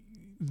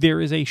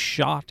 There is a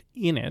shot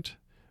in it.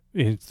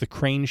 It's the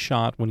crane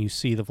shot when you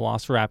see the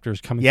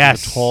velociraptors coming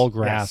Yes. through the tall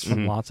grass Yes.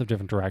 from lots of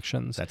different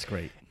directions. That's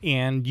great.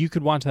 And you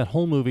could watch that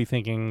whole movie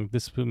thinking,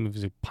 this movie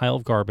is a pile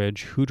of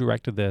garbage. Who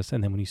directed this?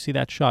 And then when you see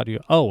that shot, you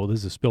go, oh, well, this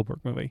is a Spielberg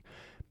movie.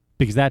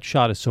 Because that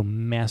shot is so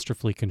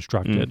masterfully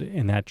constructed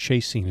and that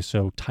chase scene is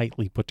so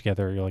tightly put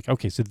together. You're like,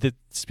 okay, so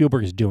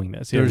Spielberg is doing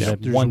this. There's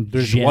one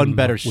better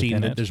gem scene.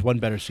 within it. There's one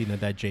better scene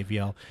than that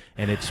JVL,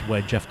 and it's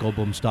when Jeff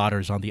Goldblum's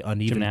daughter's on the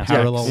uneven Gymnastics.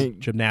 parallel Yeah.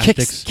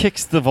 gymnastics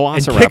Kicks the and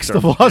velociraptor. kicks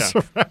the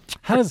velociraptor.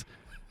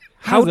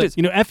 How does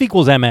F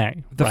equals MA,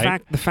 The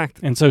right? fact.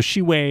 And so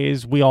she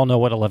weighs, we all know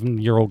what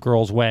 11-year-old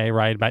girls weigh,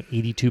 right? About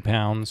 82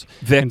 pounds.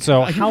 Vic. And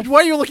so how Why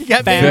are you looking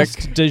at me?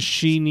 fast does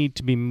she need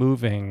to be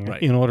moving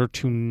Right. in order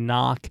to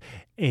knock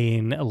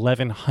an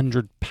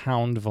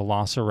 1,100-pound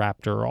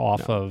velociraptor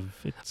off of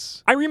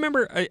its... I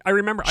remember.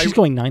 She's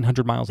going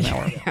 900 miles an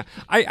hour.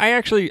 I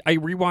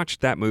rewatched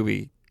that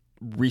movie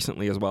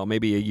recently as well,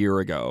 maybe a year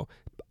ago,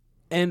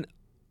 and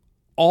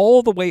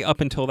all the way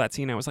up until that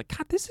scene, I was like,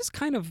 God, this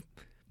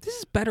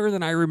is better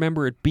than I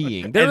remember it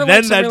being. And then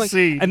that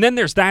scene. And then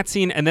there's that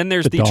scene, and then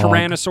there's the dog.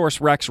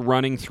 Tyrannosaurus Rex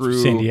running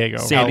through San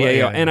Diego.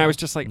 Yeah. and I was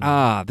just like,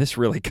 this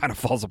really kind of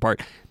falls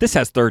apart. This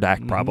has third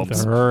act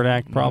problems. Third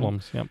act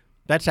problems. Yep.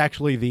 That's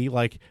actually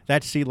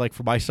that scene,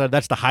 for my son,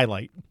 that's the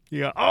highlight.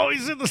 Yeah. Oh,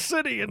 he's in the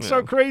city. It's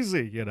so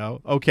crazy,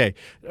 Okay.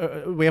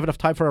 We have enough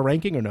time for a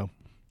ranking or no?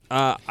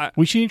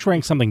 We should each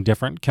rank something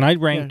different. Can I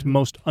rank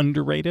most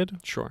underrated?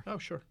 Sure. Oh,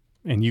 sure.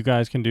 And you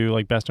guys can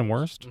do best and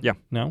worst? Yeah.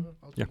 No?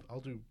 I'll do,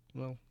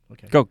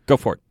 okay. Go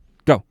for it.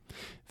 Go.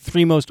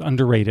 3 most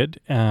underrated.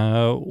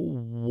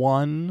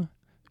 1,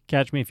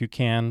 Catch Me If You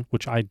Can,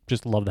 which I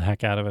just love the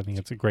heck out of. I think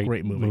it's a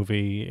great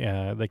movie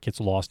that gets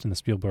lost in the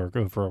Spielberg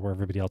over where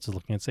everybody else is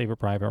looking at Saving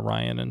Private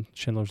Ryan and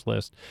Schindler's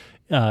List.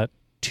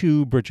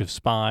 2, Bridge of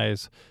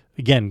Spies.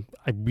 again,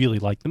 I really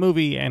like the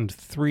movie. And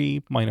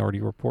 3, Minority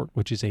Report,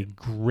 which is a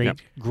great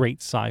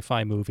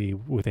sci-fi movie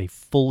with a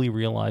fully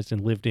realized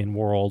and lived-in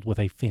world with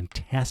a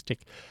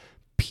fantastic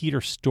Peter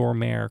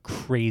Stormare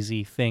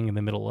crazy thing in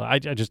the middle. I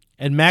just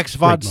And Max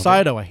von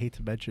Sydow, I hate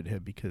to mention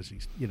him because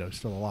he's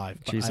still alive.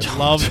 I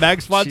love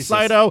Max von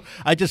Sydow.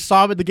 I just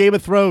saw him in the Game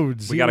of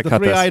Thrones. We got to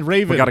cut this. Three-eyed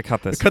Raven. We got to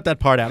cut this. Cut that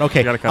part out.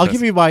 Okay, I'll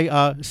give you my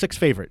 6th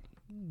favorite.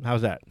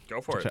 How's that?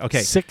 Go for it.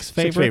 Okay, 6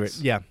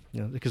 favorites. Yeah,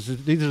 because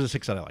these are the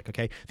 6 that I like.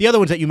 Okay, the other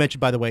ones that you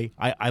mentioned, by the way,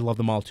 I love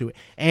them all too.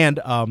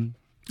 And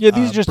these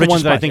are just the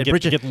ones that I think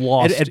get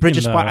lost. And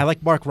Bridget Spot. I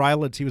like Mark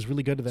Rylance. He was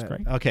really good at that.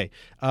 Great. Okay,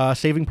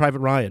 Saving Private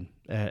Ryan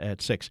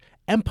at 6.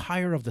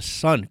 Empire of the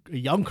Sun,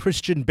 young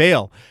Christian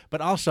Bale,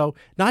 but also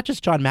not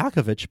just John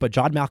Malkovich, but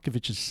John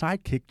Malkovich's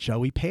sidekick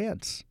Joey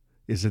Pants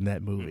is in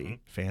that movie. Mm-hmm.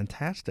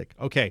 Fantastic.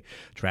 Okay,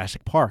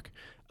 Jurassic Park.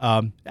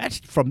 That's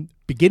from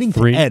beginning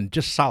 3. to end,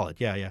 just solid.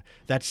 Yeah.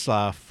 That's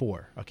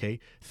 4. Okay,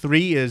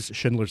 3 is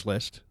Schindler's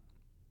List.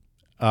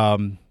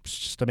 It's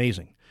just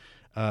amazing.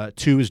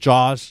 2 is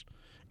Jaws,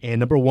 and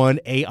number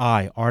 1,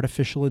 AI,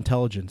 artificial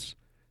intelligence.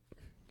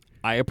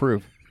 I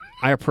approve.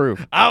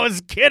 I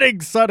was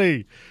kidding,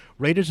 Sonny.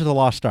 Raiders of the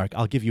Lost Ark.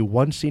 I'll give you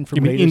one scene from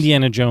You mean Raiders.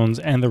 Indiana Jones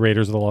and the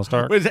Raiders of the Lost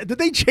Ark? Did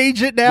they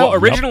change it now?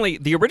 Well, originally,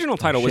 the original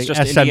title was just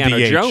SMBH.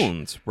 Indiana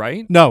Jones,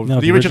 right? No,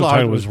 the original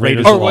title was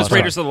Raiders of the Lost Ark.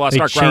 Raiders of the Lost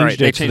Ark. Right.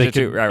 They changed it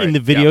too. Right. In the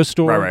video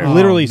store, Right.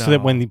 literally, Oh, so that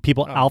no. when the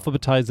people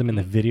alphabetize them in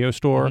the video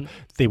store,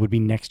 they would be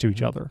next to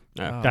each other.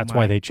 That's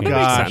why they changed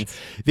That it. makes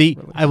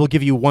sense. I will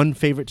give you one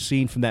favorite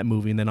scene from that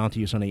movie, and then on to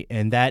you, Sonny.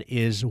 And that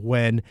is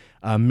when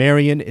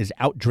Marion is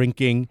out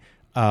drinking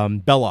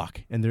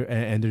Belloc, and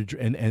they're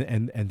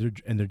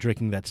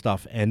drinking that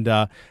stuff, and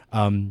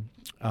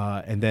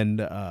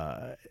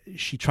then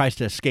she tries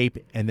to escape,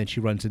 and then she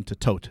runs into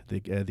Tote,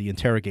 the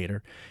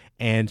interrogator,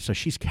 and so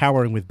she's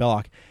cowering with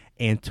Belloc,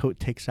 and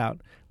Tote takes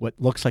out what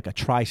looks like a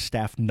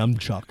tri-staff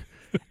nunchuck.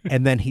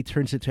 And then he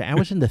turns into. I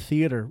was in the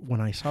theater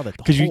when I saw that.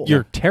 Because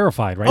you're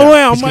terrified, right?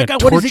 Oh He's my gonna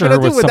God! What is he torture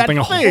going to her do with with that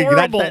something thing?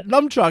 horrible. That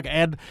nunchuck,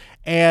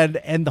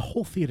 and the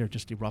whole theater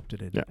just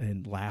erupted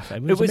and laughed.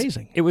 It was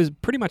amazing. It was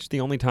pretty much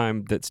the only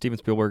time that Steven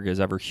Spielberg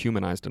has ever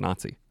humanized a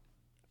Nazi.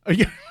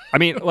 Yeah. I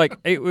mean, like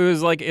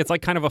it's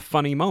like kind of a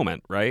funny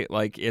moment, right?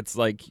 Like it's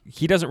like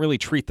he doesn't really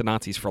treat the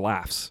Nazis for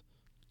laughs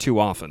too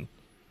often.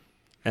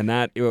 And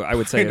that, I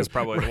would say, is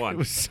probably the one. It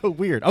was so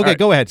weird. Okay,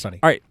 go ahead, Sonny.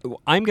 All right,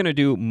 I'm going to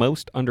do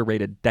most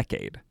underrated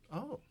decade.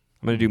 Oh.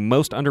 I'm going to do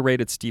most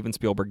underrated Steven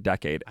Spielberg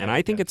decade, and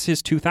I think it's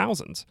his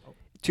 2000s.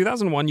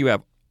 2001, you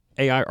have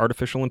AI,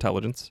 artificial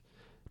intelligence.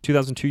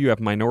 2002, you have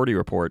Minority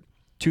Report.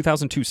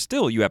 2002,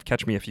 still, you have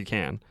Catch Me If You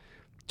Can.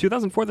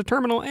 2004, The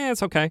Terminal,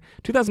 it's okay.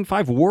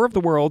 2005, War of the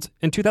Worlds.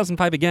 And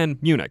 2005, again,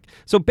 Munich.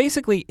 So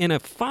basically, in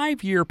a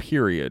 5-year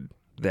period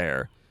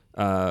there,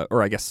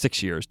 or I guess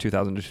 6 years,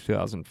 2000 to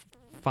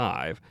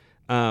 2005,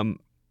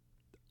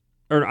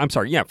 or I'm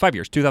sorry, 5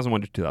 years,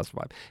 2001 to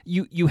 2005.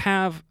 You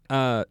have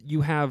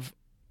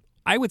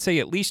I would say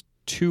at least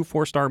 2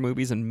 4-star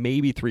movies and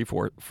maybe 3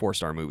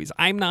 4-star movies.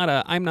 I'm not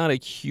a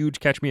huge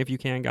Catch Me If You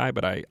Can guy,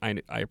 but I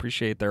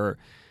appreciate there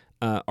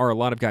are a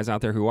lot of guys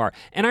out there who are.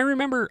 And I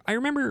remember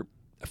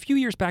a few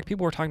years back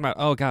people were talking about,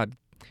 oh God,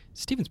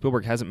 Steven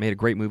Spielberg hasn't made a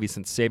great movie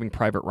since Saving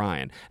Private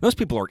Ryan. And those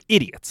people are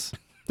idiots.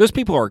 Those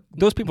people are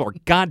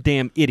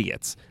goddamn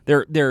idiots.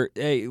 They're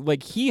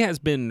like he has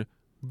been.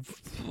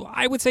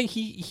 I would say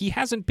he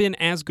hasn't been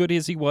as good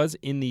as he was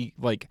in the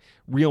like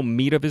real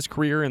meat of his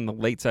career in the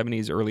late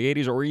 70s, early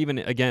 80s, or even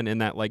again in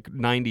that like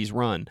 90s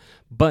run.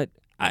 But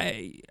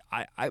I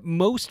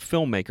most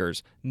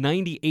filmmakers,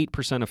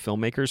 98% of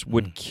filmmakers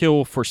would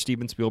kill for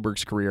Steven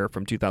Spielberg's career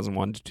from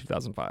 2001 to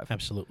 2005.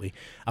 Absolutely.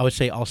 I would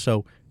say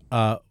also,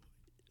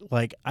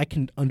 like I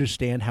can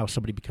understand how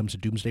somebody becomes a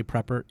doomsday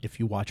prepper if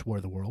you watch War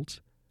of the Worlds.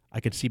 I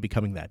could see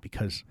becoming that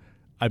because,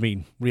 I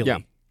mean,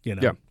 really,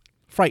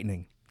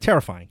 frightening,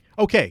 terrifying.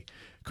 Okay,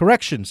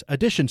 corrections,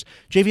 additions.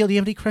 JVL, do you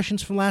have any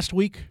corrections from last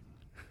week?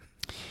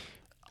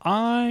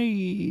 I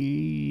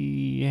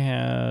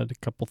had a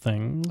couple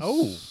things.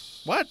 Oh,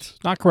 what?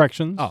 Not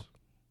corrections. Oh.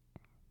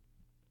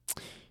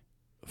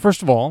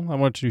 First of all, I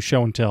wanted to do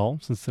show and tell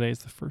since today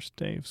is the first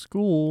day of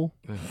school,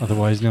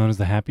 otherwise known as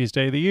the happiest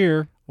day of the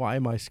year. Why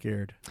am I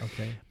scared?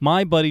 Okay.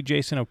 My buddy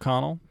Jason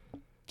O'Connell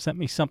sent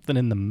me something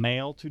in the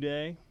mail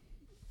today.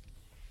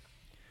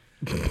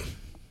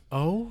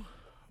 Oh,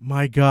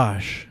 my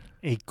gosh.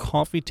 A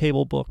coffee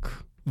table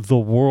book, The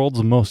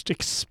World's Most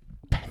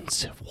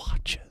Expensive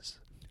Watches.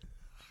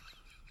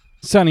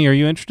 Sonny, are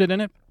you interested in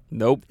it?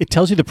 Nope. It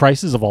tells you the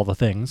prices of all the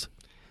things.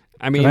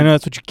 I mean, I know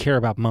that's what you care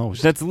about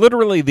most. That's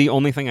literally the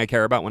only thing I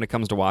care about when it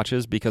comes to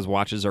watches because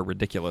watches are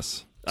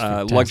ridiculous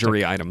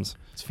luxury items.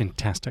 It's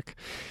fantastic.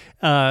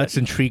 That's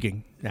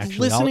intriguing,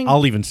 actually.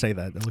 I'll even say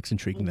that. It looks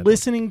intriguing.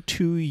 Listening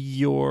to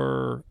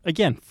your,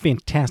 again,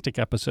 fantastic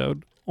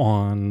episode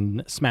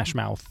on Smash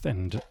Mouth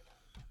and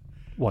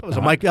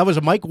whatnot. That was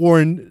a Mike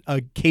Warren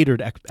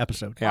catered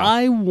episode. Yeah.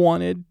 I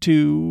wanted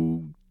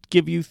to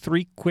give you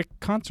 3 quick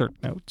concert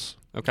notes.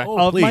 Okay.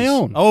 Of my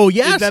own. Oh,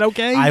 yes. Is that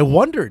okay? I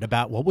wondered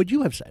about what would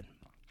you have said?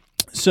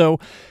 So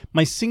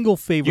my single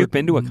favorite... You've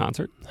been to a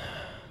concert?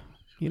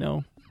 You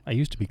know, I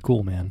used to be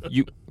cool, man.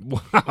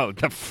 Wow.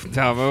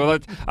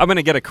 I'm going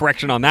to get a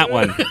correction on that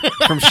one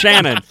from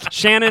Shannon.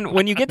 Shannon,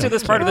 when you get to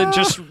this part of it,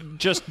 just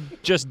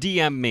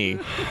DM me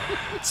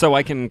so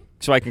I can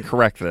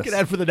correct this. Get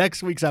that for the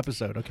next week's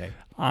episode. Okay.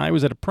 I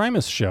was at a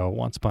Primus show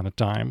once upon a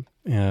time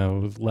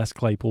with Les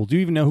Claypool. Do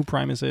you even know who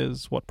Primus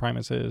is? What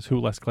Primus is? Who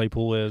Les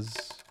Claypool is?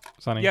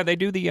 Sonny? Yeah, they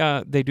do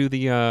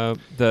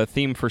the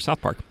theme for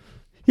South Park.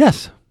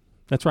 Yes.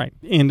 That's right.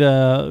 And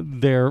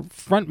their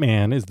front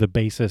man is the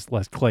bassist,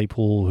 Les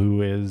Claypool,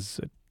 who is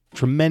a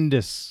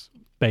tremendous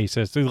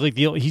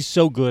bassist. He's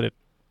so good at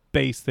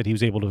bass that he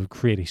was able to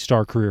create a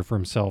star career for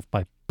himself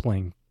by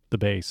playing the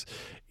bass.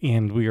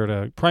 And we were at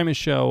a Primus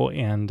show,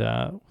 and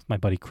my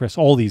buddy Chris,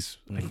 all these,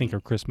 I think, are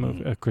Chris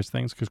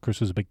things, because Chris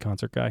was a big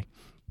concert guy.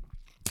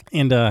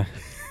 And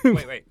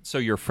wait. So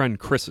your friend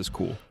Chris is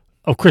cool?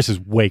 Oh, Chris is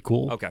way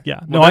cool. Okay.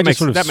 Yeah. Well, that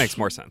makes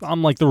more sense.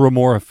 I'm like the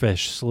remora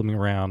fish swimming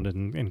around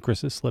in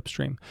Chris's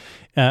slipstream.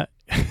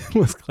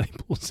 Les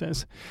Claypool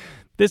says,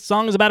 "This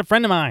song is about a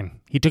friend of mine.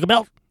 He took a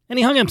belt and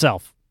he hung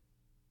himself."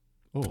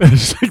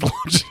 Just like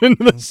launched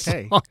into the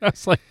song. I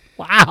was like,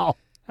 wow,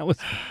 that was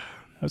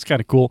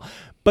kind of cool.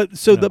 But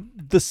so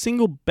the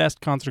single best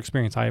concert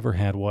experience I ever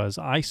had was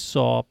I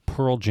saw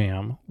Pearl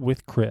Jam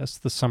with Chris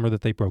the summer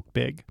that they broke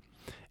big.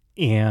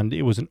 And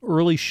it was an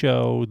early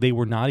show. They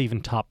were not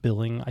even top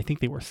billing. I think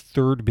they were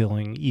third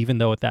billing, even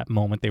though at that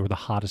moment they were the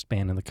hottest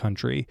band in the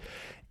country.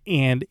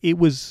 And it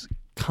was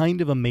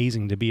kind of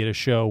amazing to be at a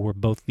show where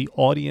both the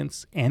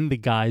audience and the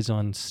guys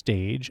on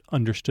stage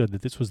understood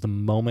that this was the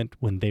moment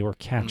when they were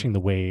catching the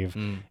wave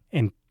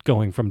and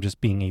going from just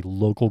being a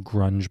local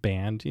grunge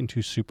band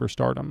into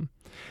superstardom.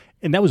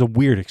 And that was a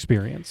weird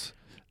experience.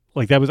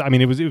 Like that was, I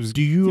mean, it was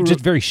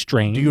just very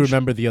strange. Do you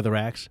remember the other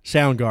acts?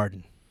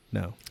 Soundgarden.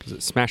 No. Is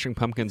it Smashing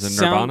Pumpkins and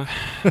Nirvana?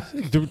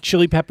 The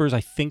Chili Peppers,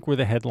 I think, were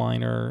the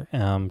headliner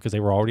because they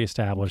were already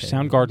established. Okay,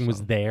 Soundgarden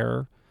was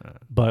there,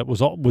 but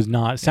was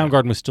not.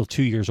 Soundgarden was still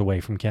 2 years away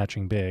from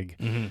catching big,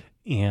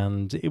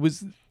 and it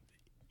was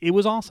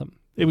awesome.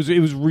 It was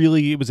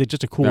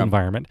just a cool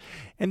environment.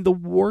 And the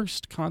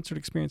worst concert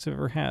experience I've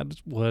ever had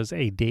was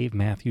a Dave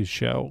Matthews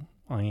show.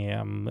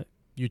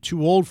 You're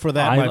too old for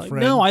that, my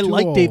friend. No, I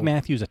like old. Dave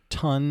Matthews a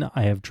ton.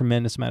 I have a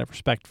tremendous amount of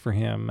respect for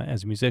him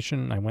as a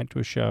musician. I went to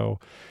a show,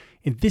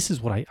 and this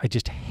is what I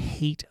just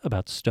hate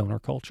about stoner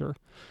culture.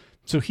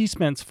 So he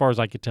spent, as far as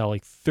I could tell,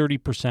 like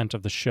 30%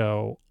 of the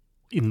show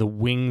in the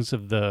wings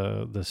of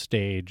the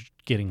stage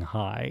getting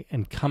high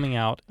and coming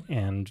out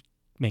and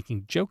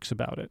making jokes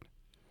about it.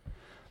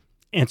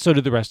 And so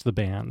did the rest of the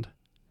band.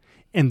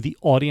 And the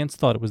audience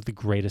thought it was the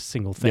greatest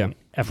single thing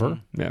ever.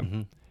 Yeah.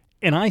 Mm-hmm.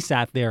 And I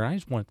sat there, and I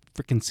just wanted to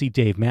freaking see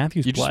Dave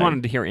Matthews You play. just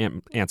wanted to hear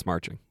ants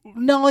marching.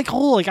 No,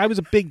 I was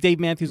a big Dave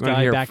Matthews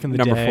guy back in the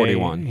number day.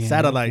 41. Yeah,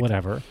 Satellite.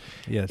 Whatever.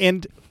 Yes.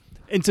 And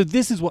so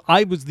this is what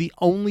I was the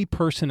only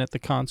person at the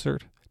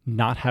concert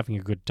not having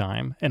a good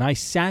time. And I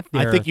sat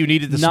there. I think you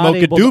needed to not smoke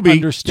a able to doobie to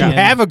understand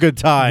have a good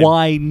time.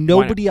 Why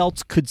nobody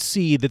else could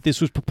see that this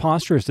was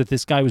preposterous, that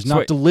this guy was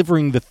not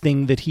delivering the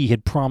thing that he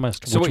had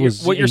promised, which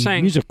was a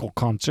musical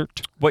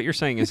concert. What you're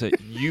saying is that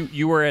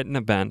you were at an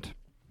event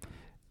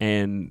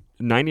and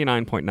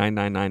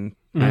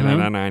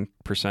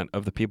 99.99999%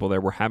 of the people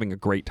there were having a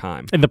great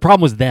time. And the problem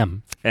was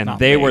them. And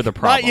they were the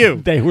problem. Not you.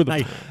 They were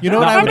the You know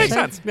what I would makes say?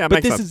 sense. Yeah,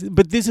 but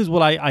this is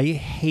what I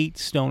hate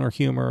stoner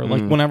humor.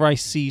 Like whenever I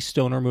see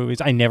stoner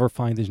movies, I never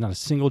find there's not a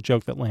single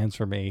joke that lands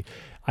for me.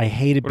 I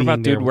hate it What being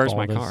about there Dude, with Where's all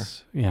My this. Car?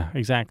 Yeah,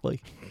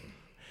 exactly.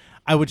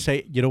 I would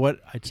say, you know what?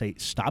 I'd say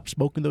stop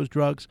smoking those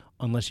drugs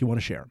unless you want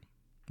to share them.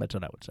 That's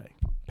what I would say.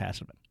 Pass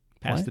them in.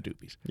 Pass the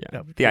doobies. Yeah.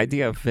 No. The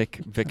idea of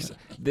Vic's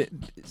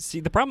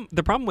the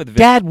problem with Vic,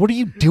 Dad, what are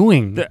you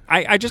doing?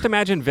 I just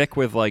imagine Vic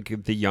with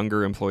like the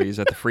younger employees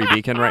at the Free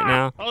Beacon right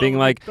now being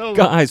like,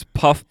 guys,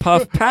 puff,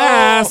 puff,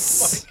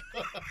 pass.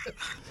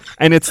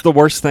 And it's the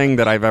worst thing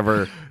that I've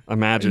ever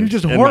imagined. You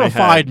just in horrified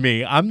my head.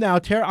 me. I'm now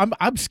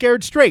I'm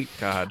scared straight.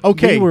 God.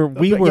 Okay.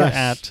 We were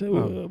yes.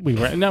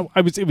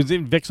 it was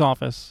in Vic's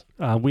office.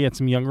 We had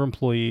some younger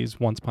employees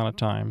once upon a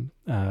time,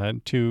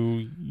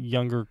 2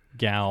 younger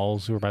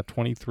gals who were about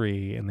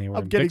 23, and they were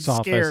in Vic's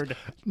scared.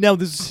 office. No,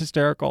 this is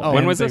hysterical.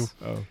 When was this?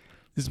 This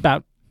is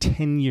about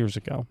 10 years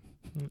ago.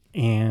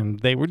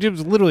 And it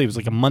was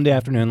like a Monday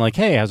afternoon, like,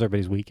 hey, how's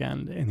everybody's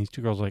weekend? And these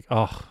 2 girls were like,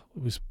 oh,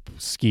 it was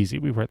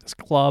skeezy. We were at this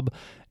club,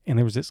 and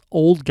there was this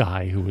old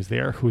guy who was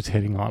there who was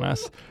hitting on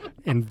us.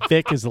 And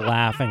Vic is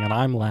laughing, and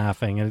I'm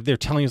laughing, and they're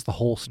telling us the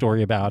whole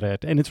story about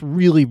it. And it's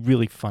really,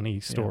 really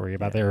funny story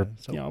about their,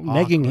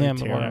 negging him.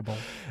 Terrible.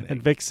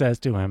 And Vic says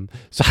to him,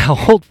 so how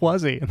old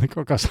was he? And the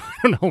girl goes, I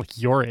don't know,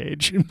 like your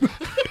age.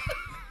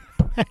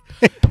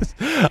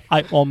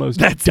 I almost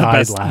died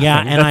laughing.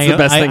 Yeah, and That's the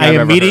best thing I've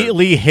ever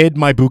immediately hid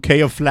my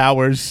bouquet of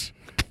flowers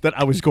that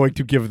I was going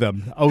to give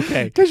them.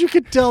 Okay. Because you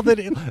could tell that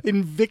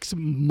in Vic's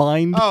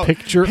mind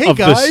picture hey of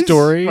guys. the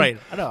story, right?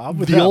 I know, I'm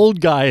with the them.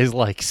 old guy is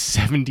like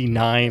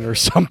 79 or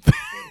something.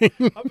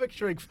 I'm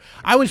picturing.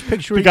 I was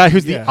picturing The guy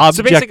who's the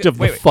object of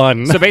the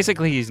fun. So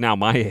basically, he's now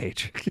my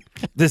age.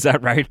 Is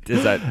that right?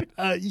 Is that?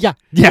 Yeah.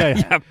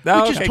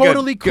 Oh, which is okay,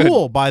 totally good.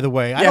 cool, by the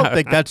way. I don't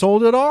think that's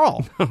old at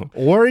all.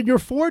 Or in your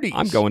 40s.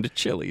 I'm going to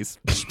Chili's.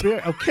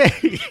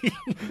 Okay.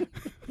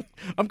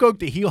 I'm going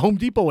to Home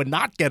Depot and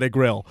not get a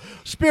grill.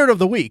 Spirit of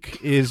the week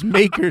is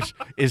Maker's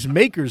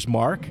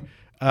Mark.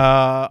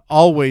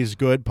 Always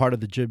good, part of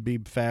the Jim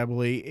Beam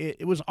family.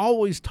 It was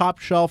always top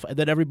shelf, and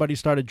then everybody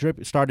started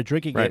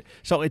drinking it.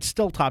 So it's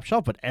still top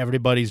shelf, but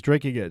everybody's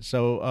drinking it.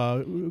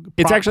 So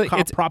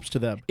it's props to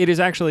them. It is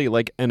actually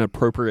like an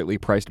appropriately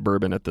priced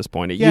bourbon at this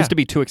point. It used to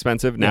be too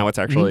expensive. Now it's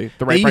actually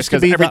the right price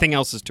because everything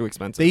else is too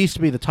expensive. They used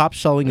to be the top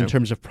selling in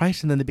terms of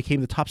price, and then they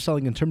became the top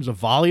selling in terms of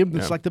volume.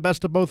 It's like the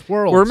best of both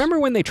worlds. Well, remember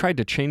when they tried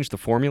to change the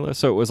formula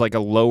so it was like a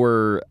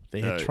lower?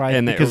 They had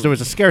tried because there was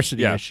a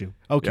scarcity issue.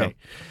 Okay.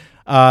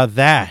 Yeah.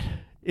 That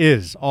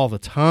is all the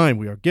time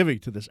we are giving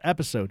to this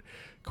episode.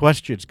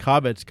 Questions,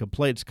 comments,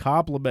 complaints,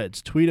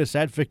 compliments. Tweet us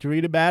at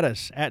Victorina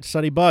Mattis, at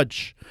Sunny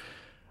Bunch.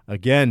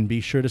 Again,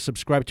 be sure to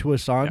subscribe to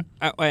us on.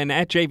 And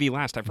at JV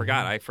Last, I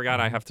forgot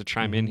I have to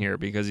chime in here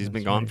because he's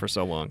been gone for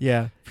so long.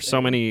 Yeah. For so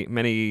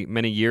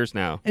many years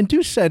now. And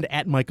do send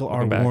at Michael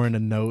R. Warren a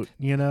note,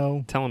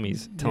 Tell him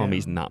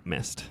he's not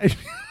missed.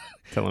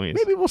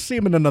 Maybe we'll see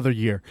him in another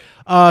year.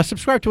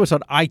 Subscribe to us on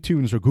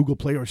iTunes or Google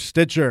Play or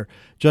Stitcher.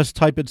 Just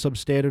type in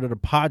Substandard on a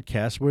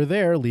podcast. We're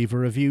there. Leave a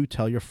review.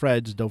 Tell your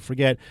friends. Don't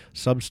forget,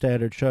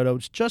 Substandard show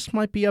notes just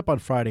might be up on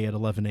Friday at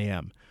 11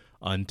 a.m.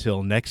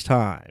 Until next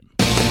time.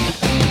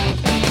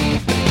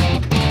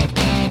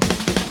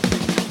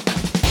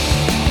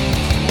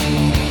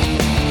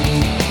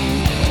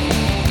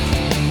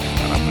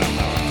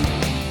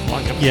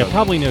 Yeah,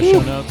 probably no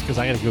show notes because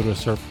I got to go to a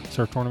surf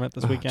tournament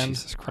this weekend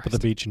Jesus Christ. up at the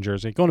beach in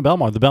Jersey. Going to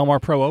Belmar, the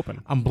Belmar Pro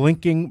Open. I'm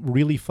blinking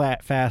really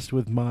fast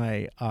with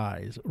my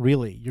eyes.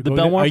 Really,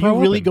 Belmar Are Pro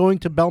you really Open. going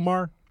to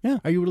Belmar? Yeah.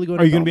 Are you really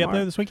going? Are you going to be up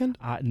there this weekend?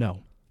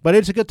 No, but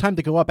it's a good time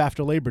to go up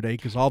after Labor Day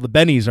because all the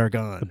bennies are The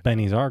gone.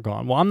 bennies are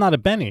gone. Well, I'm not a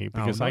Benny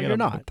because no, I got you're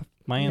not.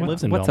 My aunt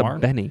lives in What's Belmar. a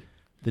Benny?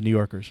 The New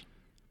Yorkers.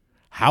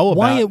 How about?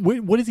 Why?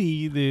 What is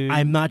he?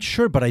 I'm not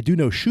sure, but I do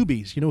know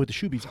Shoobies. You know what the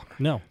Shoobies are?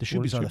 No. The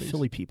Shoobies are the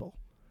Philly people.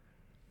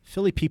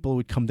 Philly people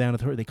would come down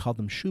to her. They called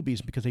them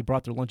Shoobies because they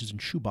brought their lunches in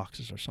shoe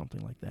boxes or something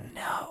like that.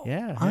 No.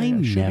 Yeah. I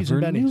Shoobies and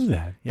never Bennies. knew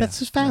that. Yeah. That's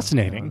just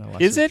fascinating. No,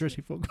 Is it?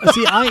 Jersey folk.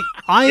 See,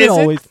 I had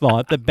always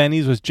thought that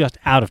Benny's was just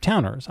out of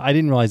towners. I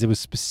didn't realize it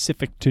was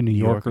specific to New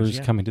Yorkers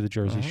yeah. coming to the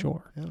Jersey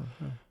Shore. Yeah.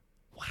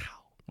 Wow.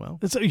 Well,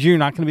 So you're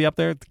not going to be up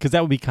there because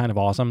that would be kind of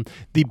awesome.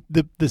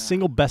 The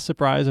single best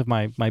surprise of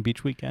my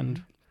beach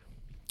weekend,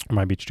 or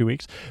my beach 2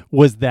 weeks,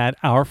 was that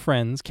our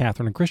friends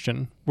Catherine and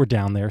Christian were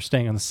down there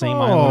staying on the same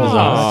island as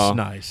us. that's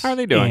nice. How are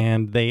they doing?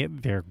 And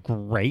they're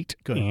great.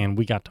 Good. And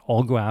we got to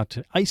all go out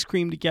to ice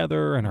cream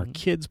together, and our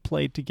kids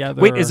played together.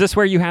 Wait, is this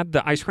where you had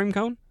the ice cream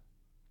cone?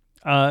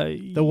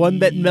 The one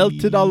that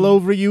melted all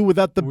over you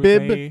without the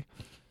bib?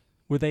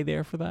 Were they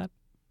there for that?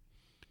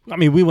 I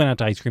mean, we went out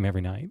to ice cream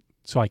every night,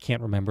 so I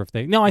can't remember if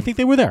they... No, I think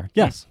they were there.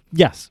 Yes.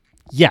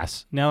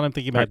 Now that I'm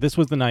thinking about it, this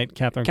was the night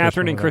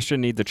Catherine and Christian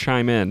need to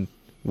chime in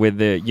with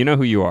the... You know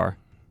who you are.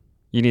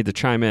 You need to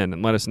chime in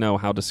and let us know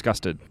how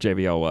disgusted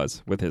JVL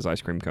was with his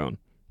ice cream cone.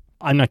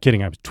 I'm not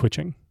kidding. I was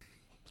twitching.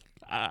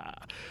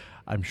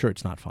 I'm sure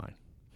it's not fine.